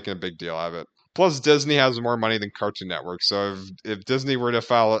not making a big deal out of it. Plus, Disney has more money than Cartoon Network. So if Disney were to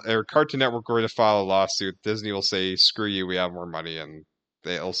file, or Cartoon Network were to file a lawsuit, Disney will say, "Screw you, we have more money," and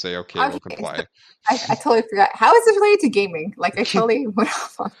they'll say, "Okay, we'll Okay, so comply." I totally forgot. How is this related to gaming? Like I totally went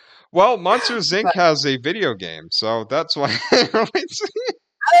off on. Well, Monsters Inc. But has a video game, so that's why.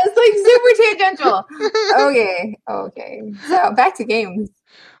 it's like super tangential. Okay, okay. So back to games.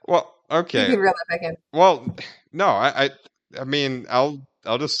 Well, You okay. can reel that back in. Well, no, I mean, I'll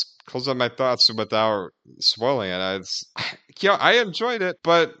just close up my thoughts without spoiling it. Yeah, I enjoyed it,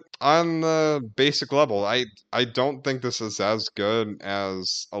 but on the basic level, I don't think this is as good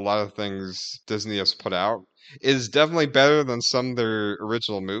as a lot of things Disney has put out. It is definitely better than some of their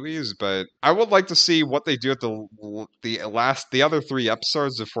original movies, but I would like to see what they do at the other three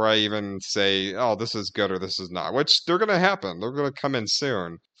episodes before I even say, oh, this is good or this is not. Which they're gonna happen. They're gonna come in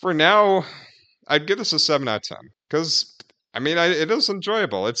soon. For now, I'd give this a 7 out of 10 because I mean it is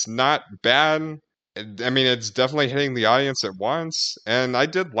enjoyable. It's not bad. I mean it's definitely hitting the audience at once, and I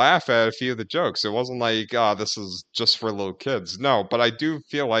did laugh at a few of the jokes. It wasn't like this is just for little kids. No, but I do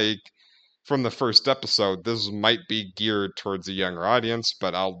feel like from the first episode this might be geared towards a younger audience.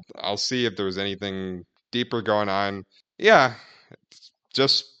 But I'll see if there's anything deeper going on. Yeah,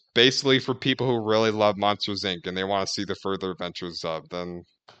 just basically for people who really love Monsters Inc. and they want to see the further adventures of. Then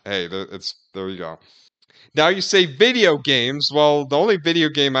hey, it's there you go. Now you say video games. Well, the only video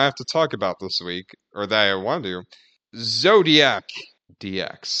game I have to talk about this week, or that I want to, Zodiac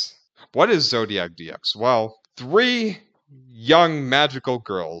DX. What is Zodiac DX? Well, three young magical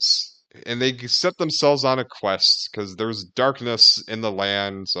girls, and they set themselves on a quest because there's darkness in the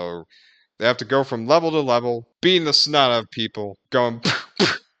land, so they have to go from level to level, beating the snot out of people, going,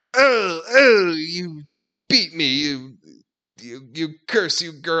 oh, you beat me, you curse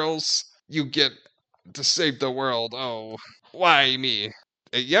you girls, you get to save the world. Oh, why me?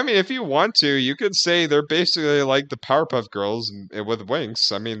 Yeah, I mean, if you want to, you could say they're basically like the Powerpuff Girls with wings.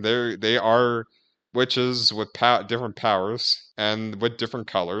 I mean, they are witches with different powers and with different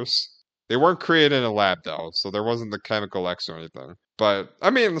colors. They weren't created in a lab though, so there wasn't the chemical X or anything. But I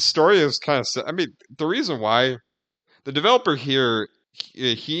mean, the story is kind of. I mean, the reason why the developer here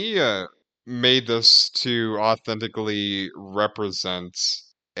he made this to authentically represent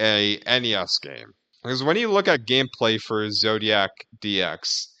a NES game. Because when you look at gameplay for Zodiac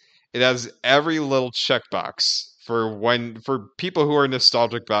DX, it has every little checkbox for people who are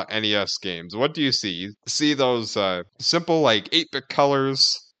nostalgic about NES games. What do you see? You see those simple like 8-bit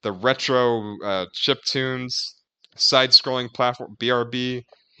colors, the retro chip tunes, side-scrolling platform BRB.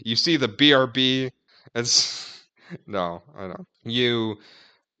 You see the BRB. It's no, I don't. You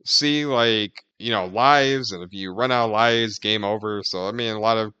see like lives, and if you run out of lives, game over. So I mean, a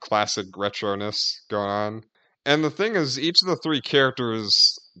lot of classic retroness going on. And the thing is, each of the three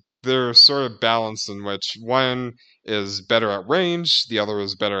characters, they're sort of balanced in which one is better at range, the other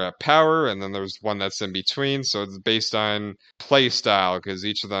is better at power, and then there's one that's in between. So it's based on play style because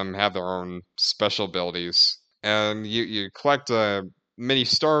each of them have their own special abilities. And you collect many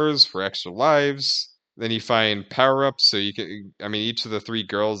stars for extra lives. Then you find power ups, so you can. I mean, each of the three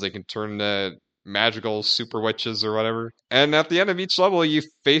girls they can turn into magical super witches or whatever. And at the end of each level, you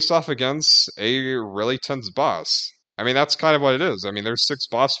face off against a really tense boss. I mean, that's kind of what it is. I mean, there's 6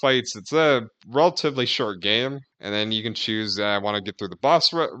 boss fights. It's a relatively short game, and then you can choose. I want to get through the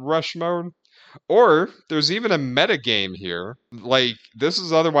boss rush mode, or there's even a meta game here. Like this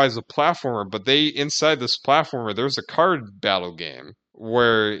is otherwise a platformer, but they inside this platformer there's a card battle game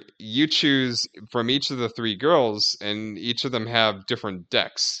where you choose from each of the three girls, and each of them have different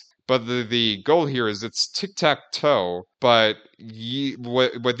decks. But the goal here is it's tic tac toe, but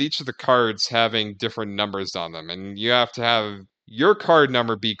with each of the cards having different numbers on them, and you have to have your card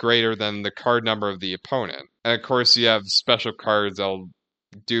number be greater than the card number of the opponent. And of course, you have special cards that'll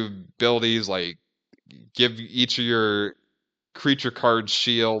do abilities like give each of your creature cards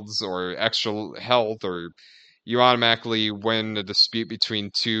shields or extra health, or you automatically win a dispute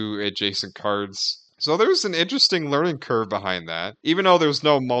between two adjacent cards. So there's an interesting learning curve behind that, even though there's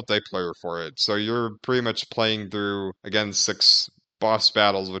no multiplayer for it. So you're pretty much playing through, again, 6 boss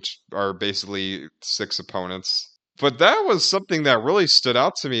battles, which are basically 6 opponents. But that was something that really stood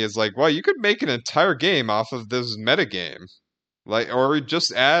out to me is like, well, you could make an entire game off of this metagame. Like, or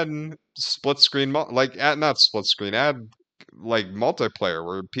just add split screen, like, add not split screen, add like multiplayer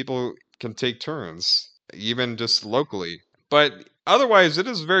where people can take turns, even just locally. But otherwise, it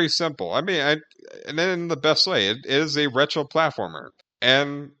is very simple. I mean, and in the best way, it is a retro platformer,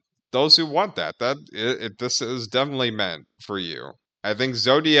 and those who want this is definitely meant for you. I think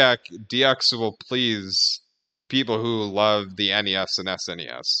Zodiac DX will please people who love the NES and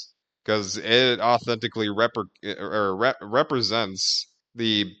SNES because it authentically represents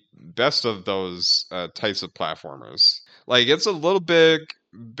the best of those types of platformers. Like it's a little bit,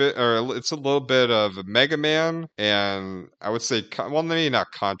 or it's a little bit of Mega Man, and I would say, well, maybe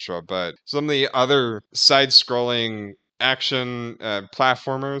not Contra, but some of the other side-scrolling action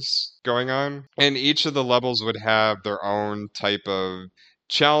platformers going on. And each of the levels would have their own type of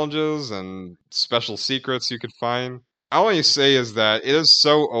challenges and special secrets you could find. All I say is that it is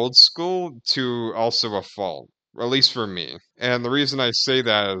so old school to also a fault, at least for me. And the reason I say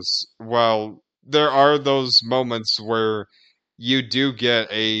that is, well, there are those moments where you do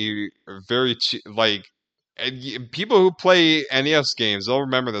get a very like people who play NES games, they'll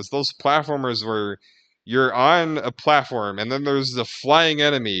remember this. Those platformers where you're on a platform and then there's the flying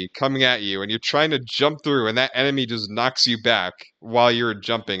enemy coming at you and you're trying to jump through and that enemy just knocks you back while you're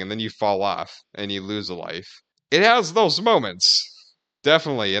jumping and then you fall off and you lose a life. It has those moments,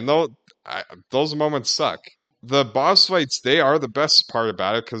 definitely, and those moments suck. The boss fights, they are the best part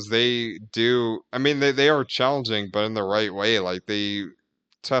about it because they do. I mean, they are challenging, but in the right way. Like they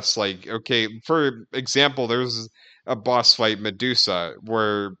test, like okay, for example, there's a boss fight Medusa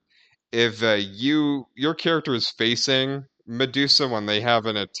where if your character is facing Medusa when they have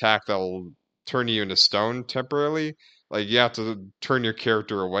an attack that'll turn you into stone temporarily, like you have to turn your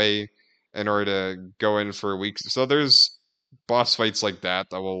character away in order to go in for weeks. So there's boss fights like that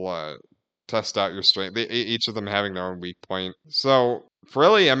that will test out your strength. Each of them having their own weak point. So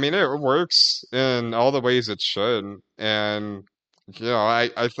really, I mean, it works in all the ways it should. And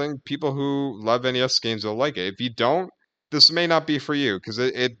I think people who love NES games will like it. If you don't, this may not be for you because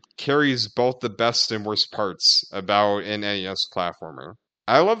it carries both the best and worst parts about an NES platformer.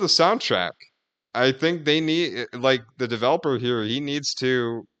 I love the soundtrack. I think they need, like, the developer here, he needs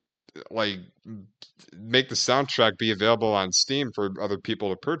to, like, make the soundtrack be available on Steam for other people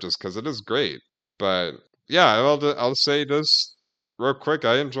to purchase because it is great. But yeah, I'll say this real quick.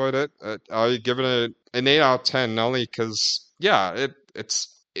 I enjoyed it. I give it an 8 out of 10, only because yeah,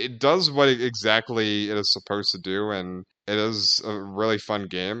 it does what exactly it is supposed to do, and it is a really fun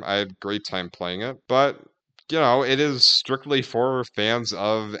game. I had a great time playing it, but it is strictly for fans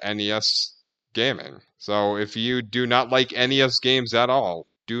of NES gaming. So if you do not like NES games at all,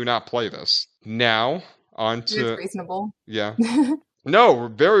 do not play this. Now, on It's to, reasonable. yeah. No,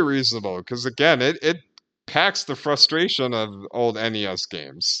 very reasonable, because again, it packs the frustration of old NES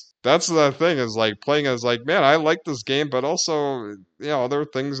games. That's the thing, is like playing as like, man, I like this game, but also, there are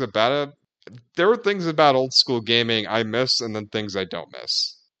things about it. There are things about old school gaming I miss, and then things I don't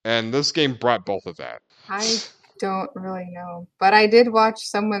miss. And this game brought both of that. I don't really know, but I did watch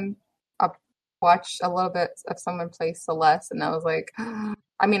uh, watch a little bit of someone play Celeste, and I was like,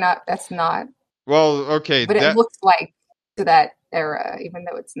 I mean, that's not, Well, okay, but it that looks like to that era, even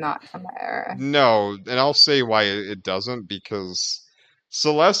though it's not from that era. no, and I'll say why it doesn't, because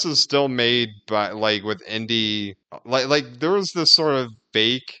Celeste is still made by, like, with indie, like there was this sort of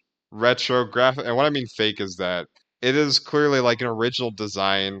fake retro graphic, and what I mean fake is that it is clearly like an original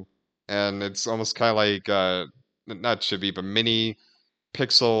design, and it's almost kind of like not chibi but mini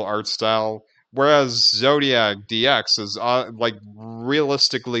pixel art style, whereas Zodiac DX is like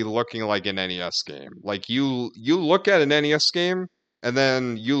realistically looking like an NES game. Like you look at an NES game and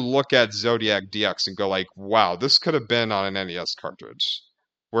then you look at Zodiac DX and go like, "Wow, this could have been on an NES cartridge."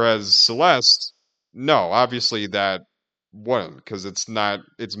 Whereas Celeste, no, obviously that wouldn't, because it's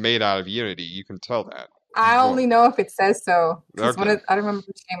made out of Unity. You can tell that. I Well, only know if it says so because okay. I don't remember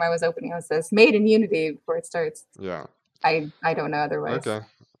which game I was opening. It says "Made in Unity" before it starts. Yeah. I don't know otherwise. Okay.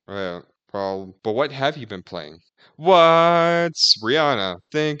 Yeah. Well, but what have you been playing? What's Rihanna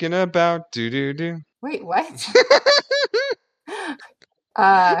thinking about? Do do do. Wait, what?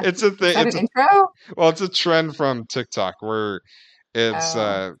 It's a Is thing. that an intro? It's a trend from TikTok where it's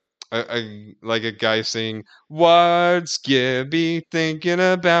Oh, like a guy saying, "What's Gibby thinking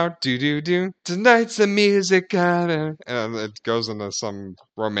about? Do do do. Tonight's the music gonna," and it goes into some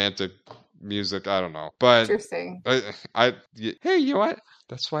romantic music. I don't know, but interesting. hey, you know what?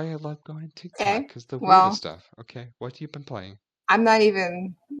 That's why I love going TikTok, Okay. because the weirdest Well, stuff. Okay, what you been playing? I'm not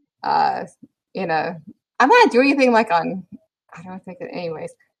even uh in a I'm not doing anything like on I don't think it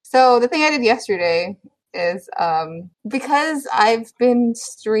anyways. So the thing I did yesterday is because I've been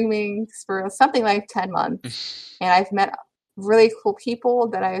streaming for something like 10 months and I've met really cool people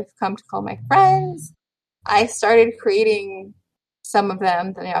that I've come to call my friends. I started creating some of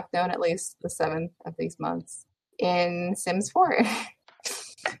them that I've known at least the seventh of these months in Sims 4.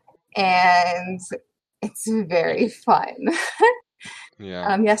 And it's very fun.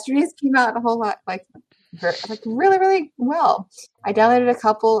 Yeah. Yesterday's came out a whole lot like really really well. I downloaded a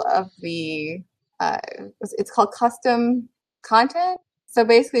couple of the it's called custom content. So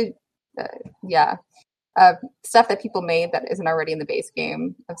basically, uh, yeah, stuff that people made that isn't already in the base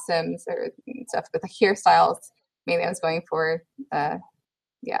game of Sims or stuff with the hairstyles. Maybe I was going for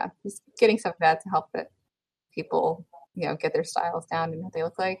yeah, just getting stuff like that to help that people get their styles down and what they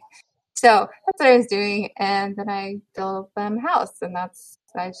look like. So that's what I was doing, and then I built them a house, and I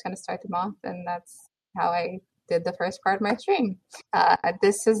just kind of start them off, and that's how I did the first part of my stream.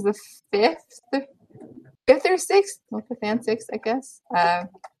 This is the fifth or sixth, like the fan sixth, I guess,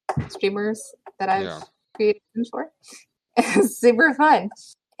 streamers that I've Yeah. created them for. It's super fun,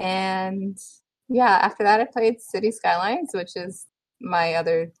 and yeah, after that I played City Skylines, which is my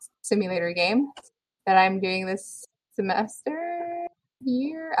other simulator game that I'm doing this semester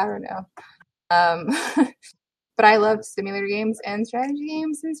year. I don't know. But I love simulator games and strategy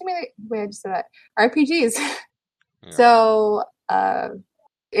games and simulator. Wait, I just said that RPGs. Yeah. So,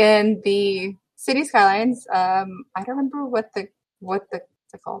 in the City Skylines, I don't remember what's it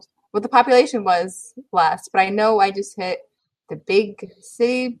called, what the population was last, but I know I just hit the big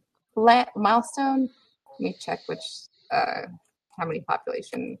city milestone. Let me check how many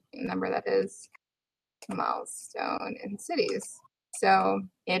population number that is. Milestone in cities. So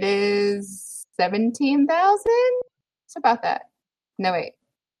it is 17,000. It's about that. No, wait.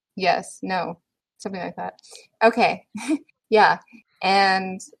 Yes, no, something like that. Okay, yeah,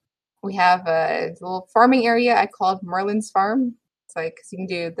 and we have a little farming area I called Merlin's Farm. It's like 'cause you can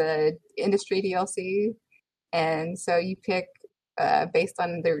do the industry DLC, and so you pick based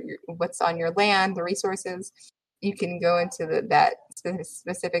on what's on your land, the resources. You can go into that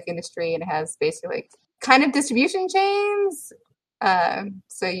specific industry, and it has basically like kind of distribution chains.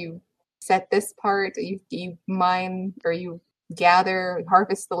 So you set this part, you mine or you gather,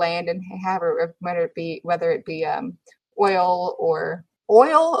 harvest the land, and have whether it be oil or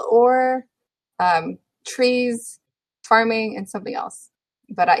trees, farming, and something else.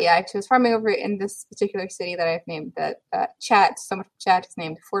 But yeah, I chose farming over in this particular city that I've named that chat is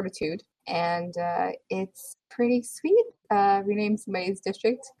named Fortitude, and it's pretty sweet. Renamed somebody's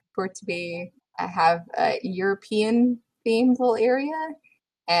district for it to be have a European themed little area,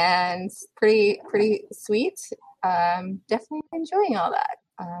 and pretty sweet. Definitely enjoying all that.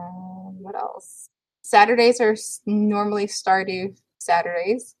 What else? Saturdays are normally Stardew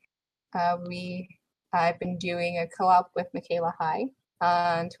Saturdays. We I've been doing a co-op with Michaela High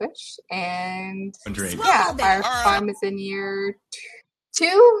on Twitch, and yeah, our farm is in year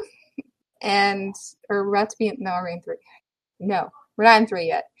two, and or we're about to be in, no, we're in three. No, we're not in three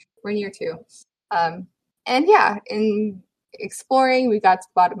yet. We're in year two. Um, and yeah, in exploring, we got to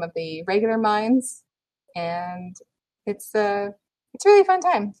the bottom of the regular mines, and it's a really fun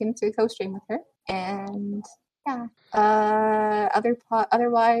time. Came to co-stream with her, and yeah.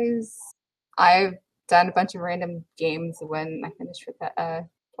 Otherwise, I've done a bunch of random games when I finished with that.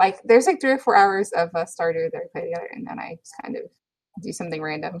 Like there's like 3 or 4 hours of Stardew that I play together, and then I just kind of do something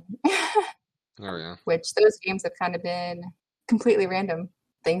random. Oh yeah. Which those games have kind of been completely random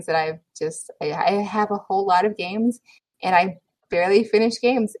things that I have a whole lot of games, and I barely finish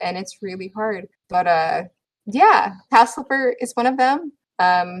games, and it's really hard. But yeah, House Flipper is one of them.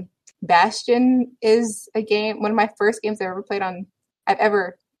 Bastion is a game, one of my first games I ever played on. I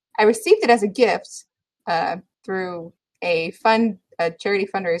received it as a gift through a charity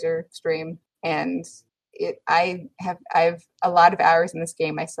fundraiser stream, and I've a lot of hours in this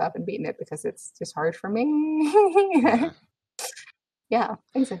game. I still haven't beaten it because it's just hard for me. Yeah. Yeah,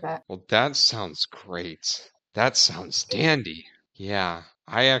 things like that. Well, that sounds great. That sounds dandy. Yeah,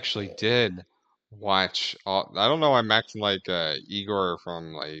 I actually did watch all, I don't know, I'm acting like Igor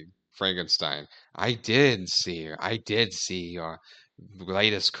from like Frankenstein. I did see your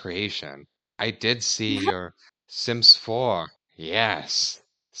latest creation. I did see your Sims 4. Yes.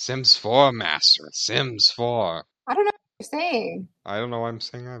 Sims 4 master. Sims 4. I don't know what you're saying. I don't know what I'm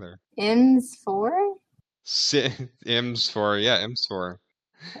saying either. Ins for Ims 4. Yeah, Ims 4.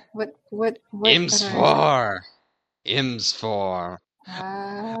 what? I Ims don't understand. 4. Ims 4.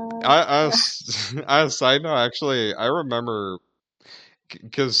 Uh, I side note, actually, I remember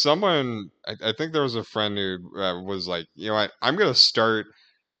because I think there was a friend who was like, you know what, I'm gonna start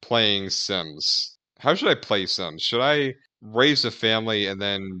playing Sims. How should I play Sims? Should I raise a family and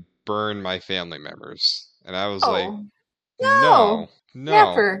then burn my family members? And I was like, oh no, no, no,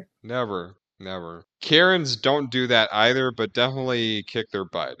 never. never, never. Karens don't do that either, but definitely kick their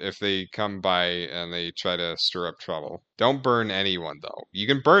butt if they come by and they try to stir up trouble. Don't burn anyone though. You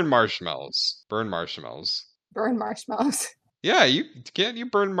can burn marshmallows. Burn marshmallows. Burn marshmallows. Yeah, you can't you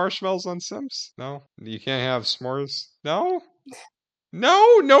burn marshmallows on Sims? No, you can't have s'mores. No,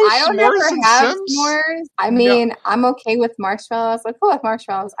 no, no I don't ever s'mores in have Sims. s'mores. I No, mean, I'm okay with marshmallows. Like, cool with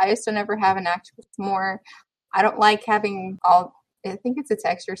marshmallows. I just don't ever have an actual s'more. I don't like having all. I think it's a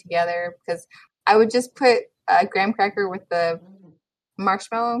texture together because I would just put a graham cracker with the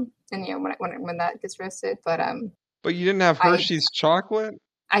marshmallow, and when that gets roasted. But but you didn't have I Hershey's chocolate.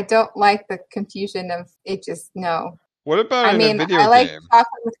 I don't like the confusion of it. Just no. What about I in a mean, video I like game?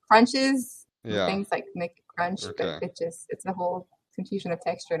 chocolate with crunches, with Yeah. things like make it crunch, but Okay. it's a whole confusion of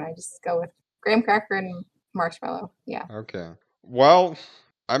texture, and I just go with graham cracker and marshmallow. Yeah, Okay. Well,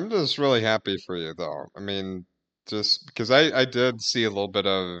 I'm just really happy for you though. I mean, just because I did see a little bit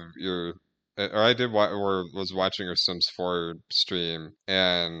of your or I did wa or was watching your Sims 4 stream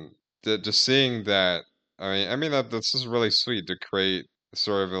and just seeing that I mean that this is really sweet to create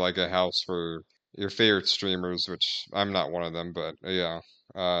sort of like a house for your favorite streamers, which I'm not one of them, but yeah.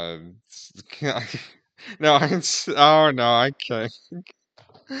 Uh no, oh no, I can't.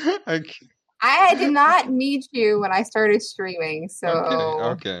 I can't. I did not meet you when I started streaming, Okay, so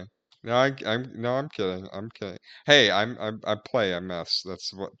okay. No, I'm no, I'm kidding. I'm kidding. Hey, I play, I mess.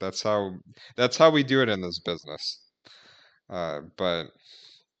 That's how we do it in this business. But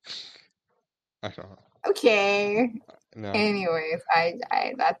I don't okay. know. Anyways,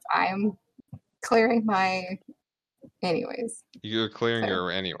 I'm clearing my Anyways, You're clearing clear.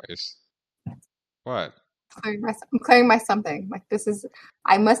 your anyways. What? I'm clearing my something. Like this is,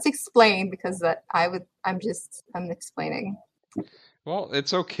 I must explain because I'm explaining. Well,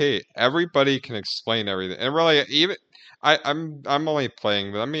 it's okay. Everybody can explain everything, and really, even I'm only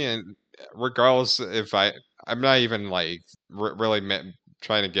playing, but I mean, regardless if I'm not even like really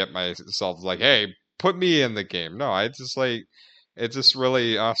trying to get myself like, hey, put me in the game. No, I just like it's just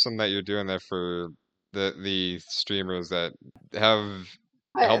really awesome that you're doing that for the streamers that have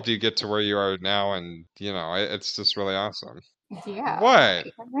But helped you get to where you are now, and it's just really awesome. yeah, What?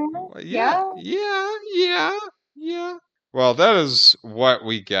 Yeah, yeah. yeah. Well, that is what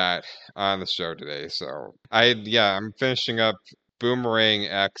we got on the show today. So I'm finishing up Boomerang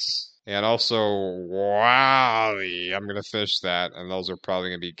X and also Wally. I'm gonna finish that, and those are probably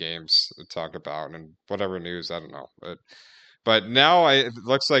gonna be games to talk about and whatever news, I don't know. But now it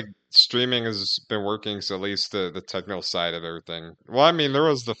looks like streaming has been working, so at least the technical side of everything. Well, I mean, there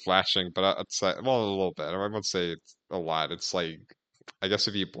was the flashing, but it's like, well, a little bit. I wouldn't say it's a lot. It's like, I guess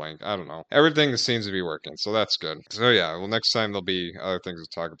if you blink, I don't know. Everything seems to be working, so that's good. So yeah, well, next time there'll be other things to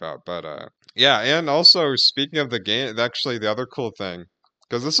talk about. But yeah, and also speaking of the game, actually the other cool thing,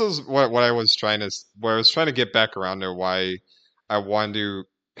 because this is what I was trying to, where I was trying to get back around to why I wanted to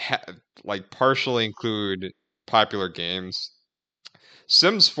like partially include popular games.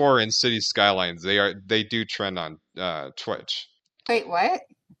 Sims 4 and City Skylines, they do trend on Twitch. Wait, what?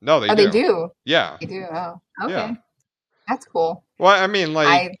 No, they Oh, they do. do. Yeah, They do. Oh, yeah. okay. That's cool. Well, I mean,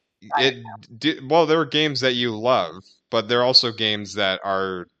 like I well, there are games that you love, but there are also games that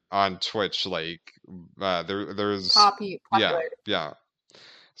are on Twitch. Like there's yeah, popular. yeah.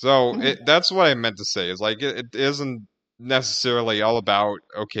 So Mhm. that's what I meant to say is like it isn't necessarily all about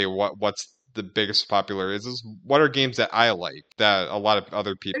okay, what's the biggest popular is this what are games that I like that a lot of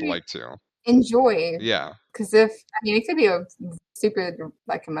other people like too. Enjoy. Yeah, Because it could be a super,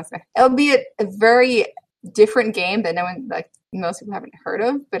 like, I must say, it'll be a very different game that no one, like, most people haven't heard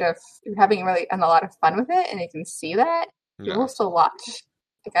of. But if you're having really and a lot of fun with it and you can see that, people yeah. will still watch.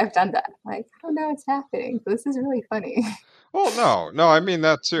 Like, I've done that. Like, I don't know what's happening. But this is really funny. Well, no, I mean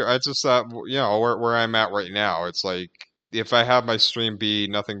that too. I just thought, where I'm at right now, it's like if I have my stream be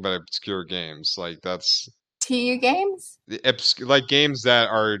nothing but obscure games, like that's TU games? like games that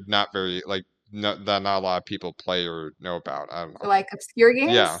are not very like that not a lot of people play or know about. I don't know. Like, obscure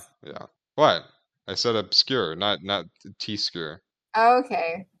Yeah, games? yeah. What? I said obscure, not T-scure. Oh,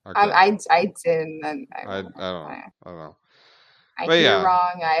 okay. Okay. I didn't. And I don't know. I But hear yeah,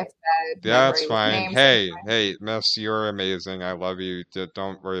 wrong. I have bad that's memory with fine. names Hey, Miss, you're amazing. I love you.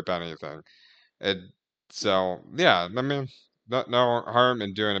 Don't worry about anything. It, so yeah, I mean, no harm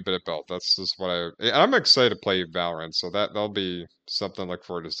in doing a bit of both. That's just what I'm excited to play Valorant, so that'll be something to look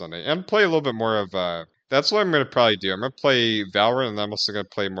forward to Sunday, and play a little bit more of. That's what I'm gonna probably do. I'm gonna play Valorant, and I'm also gonna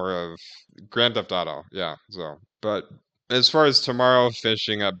play more of Grand Theft Auto. Yeah, so but as far as tomorrow,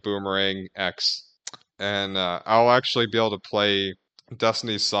 finishing up Boomerang X, and I'll actually be able to play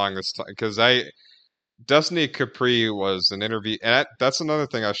Destiny's song this time because I Destiny Capri was an interview, and that's another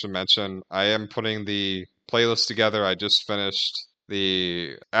thing I should mention. I am putting the playlist together. I just finished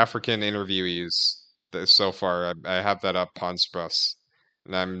the African interviewees so far. I have that up Panspress,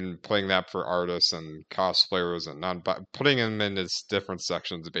 and I'm playing that for artists and cosplayers and non putting them in its different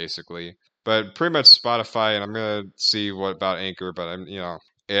sections basically. But pretty much Spotify, and I'm gonna see what about Anchor, but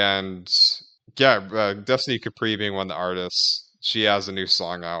and yeah, Destiny Capri being one of the artists, she has a new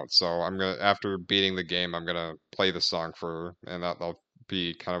song out. So I'm gonna, after beating the game, I'm gonna play the song for her, and that'll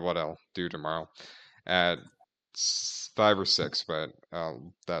be kind of what I'll do tomorrow at 5 or 6, but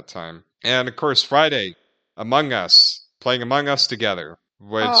that time. And of course, Friday, Among Us, playing Among Us together, Oh,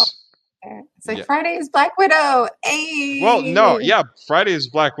 which okay. It's like yeah. Friday is Black Widow. Well, no, Hey. yeah, Friday is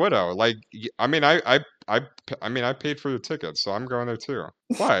Black Widow. Like, I mean, I mean, I paid for the ticket, so I'm going there too.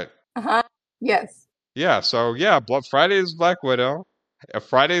 What? Uh-huh. Yes. Yeah, so yeah, Friday is Black Widow.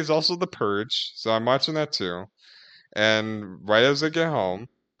 Friday is also The Purge, so I'm watching that too. And right as I get home,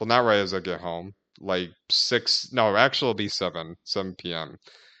 well, not right as I get home, like 6, no, actually it'll be 7 p.m.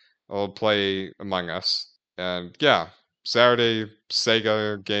 I'll play Among Us. And yeah, Saturday,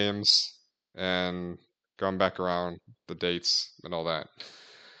 Sega games, and going back around the dates and all that.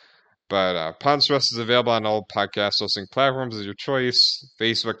 But Pawnstrust is available on all podcast listening platforms as your choice.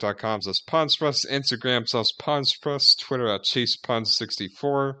 Facebook.com says Pawnstrust, Instagram says Pawnstrust, Twitter at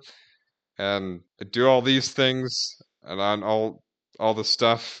ChasePawns64. And I do all these things and on all the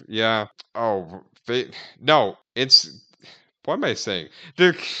stuff. Yeah. Oh, no, it's what am I saying?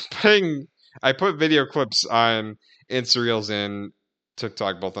 They're putting. I put video clips on Instareels and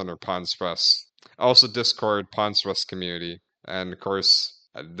TikTok both under Pawnstrust. Also Discord, Pawns Press community, and of course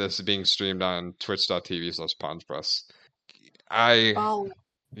this is being streamed on twitch.tv/Pawns Press. I Follow.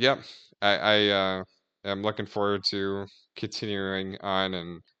 Yep. I am looking forward to continuing on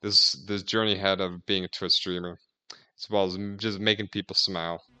and this journey ahead of being a Twitch streamer, as well as just making people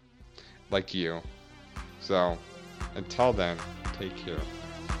smile like you. So, until then, take care.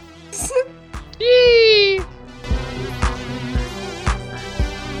 Yee!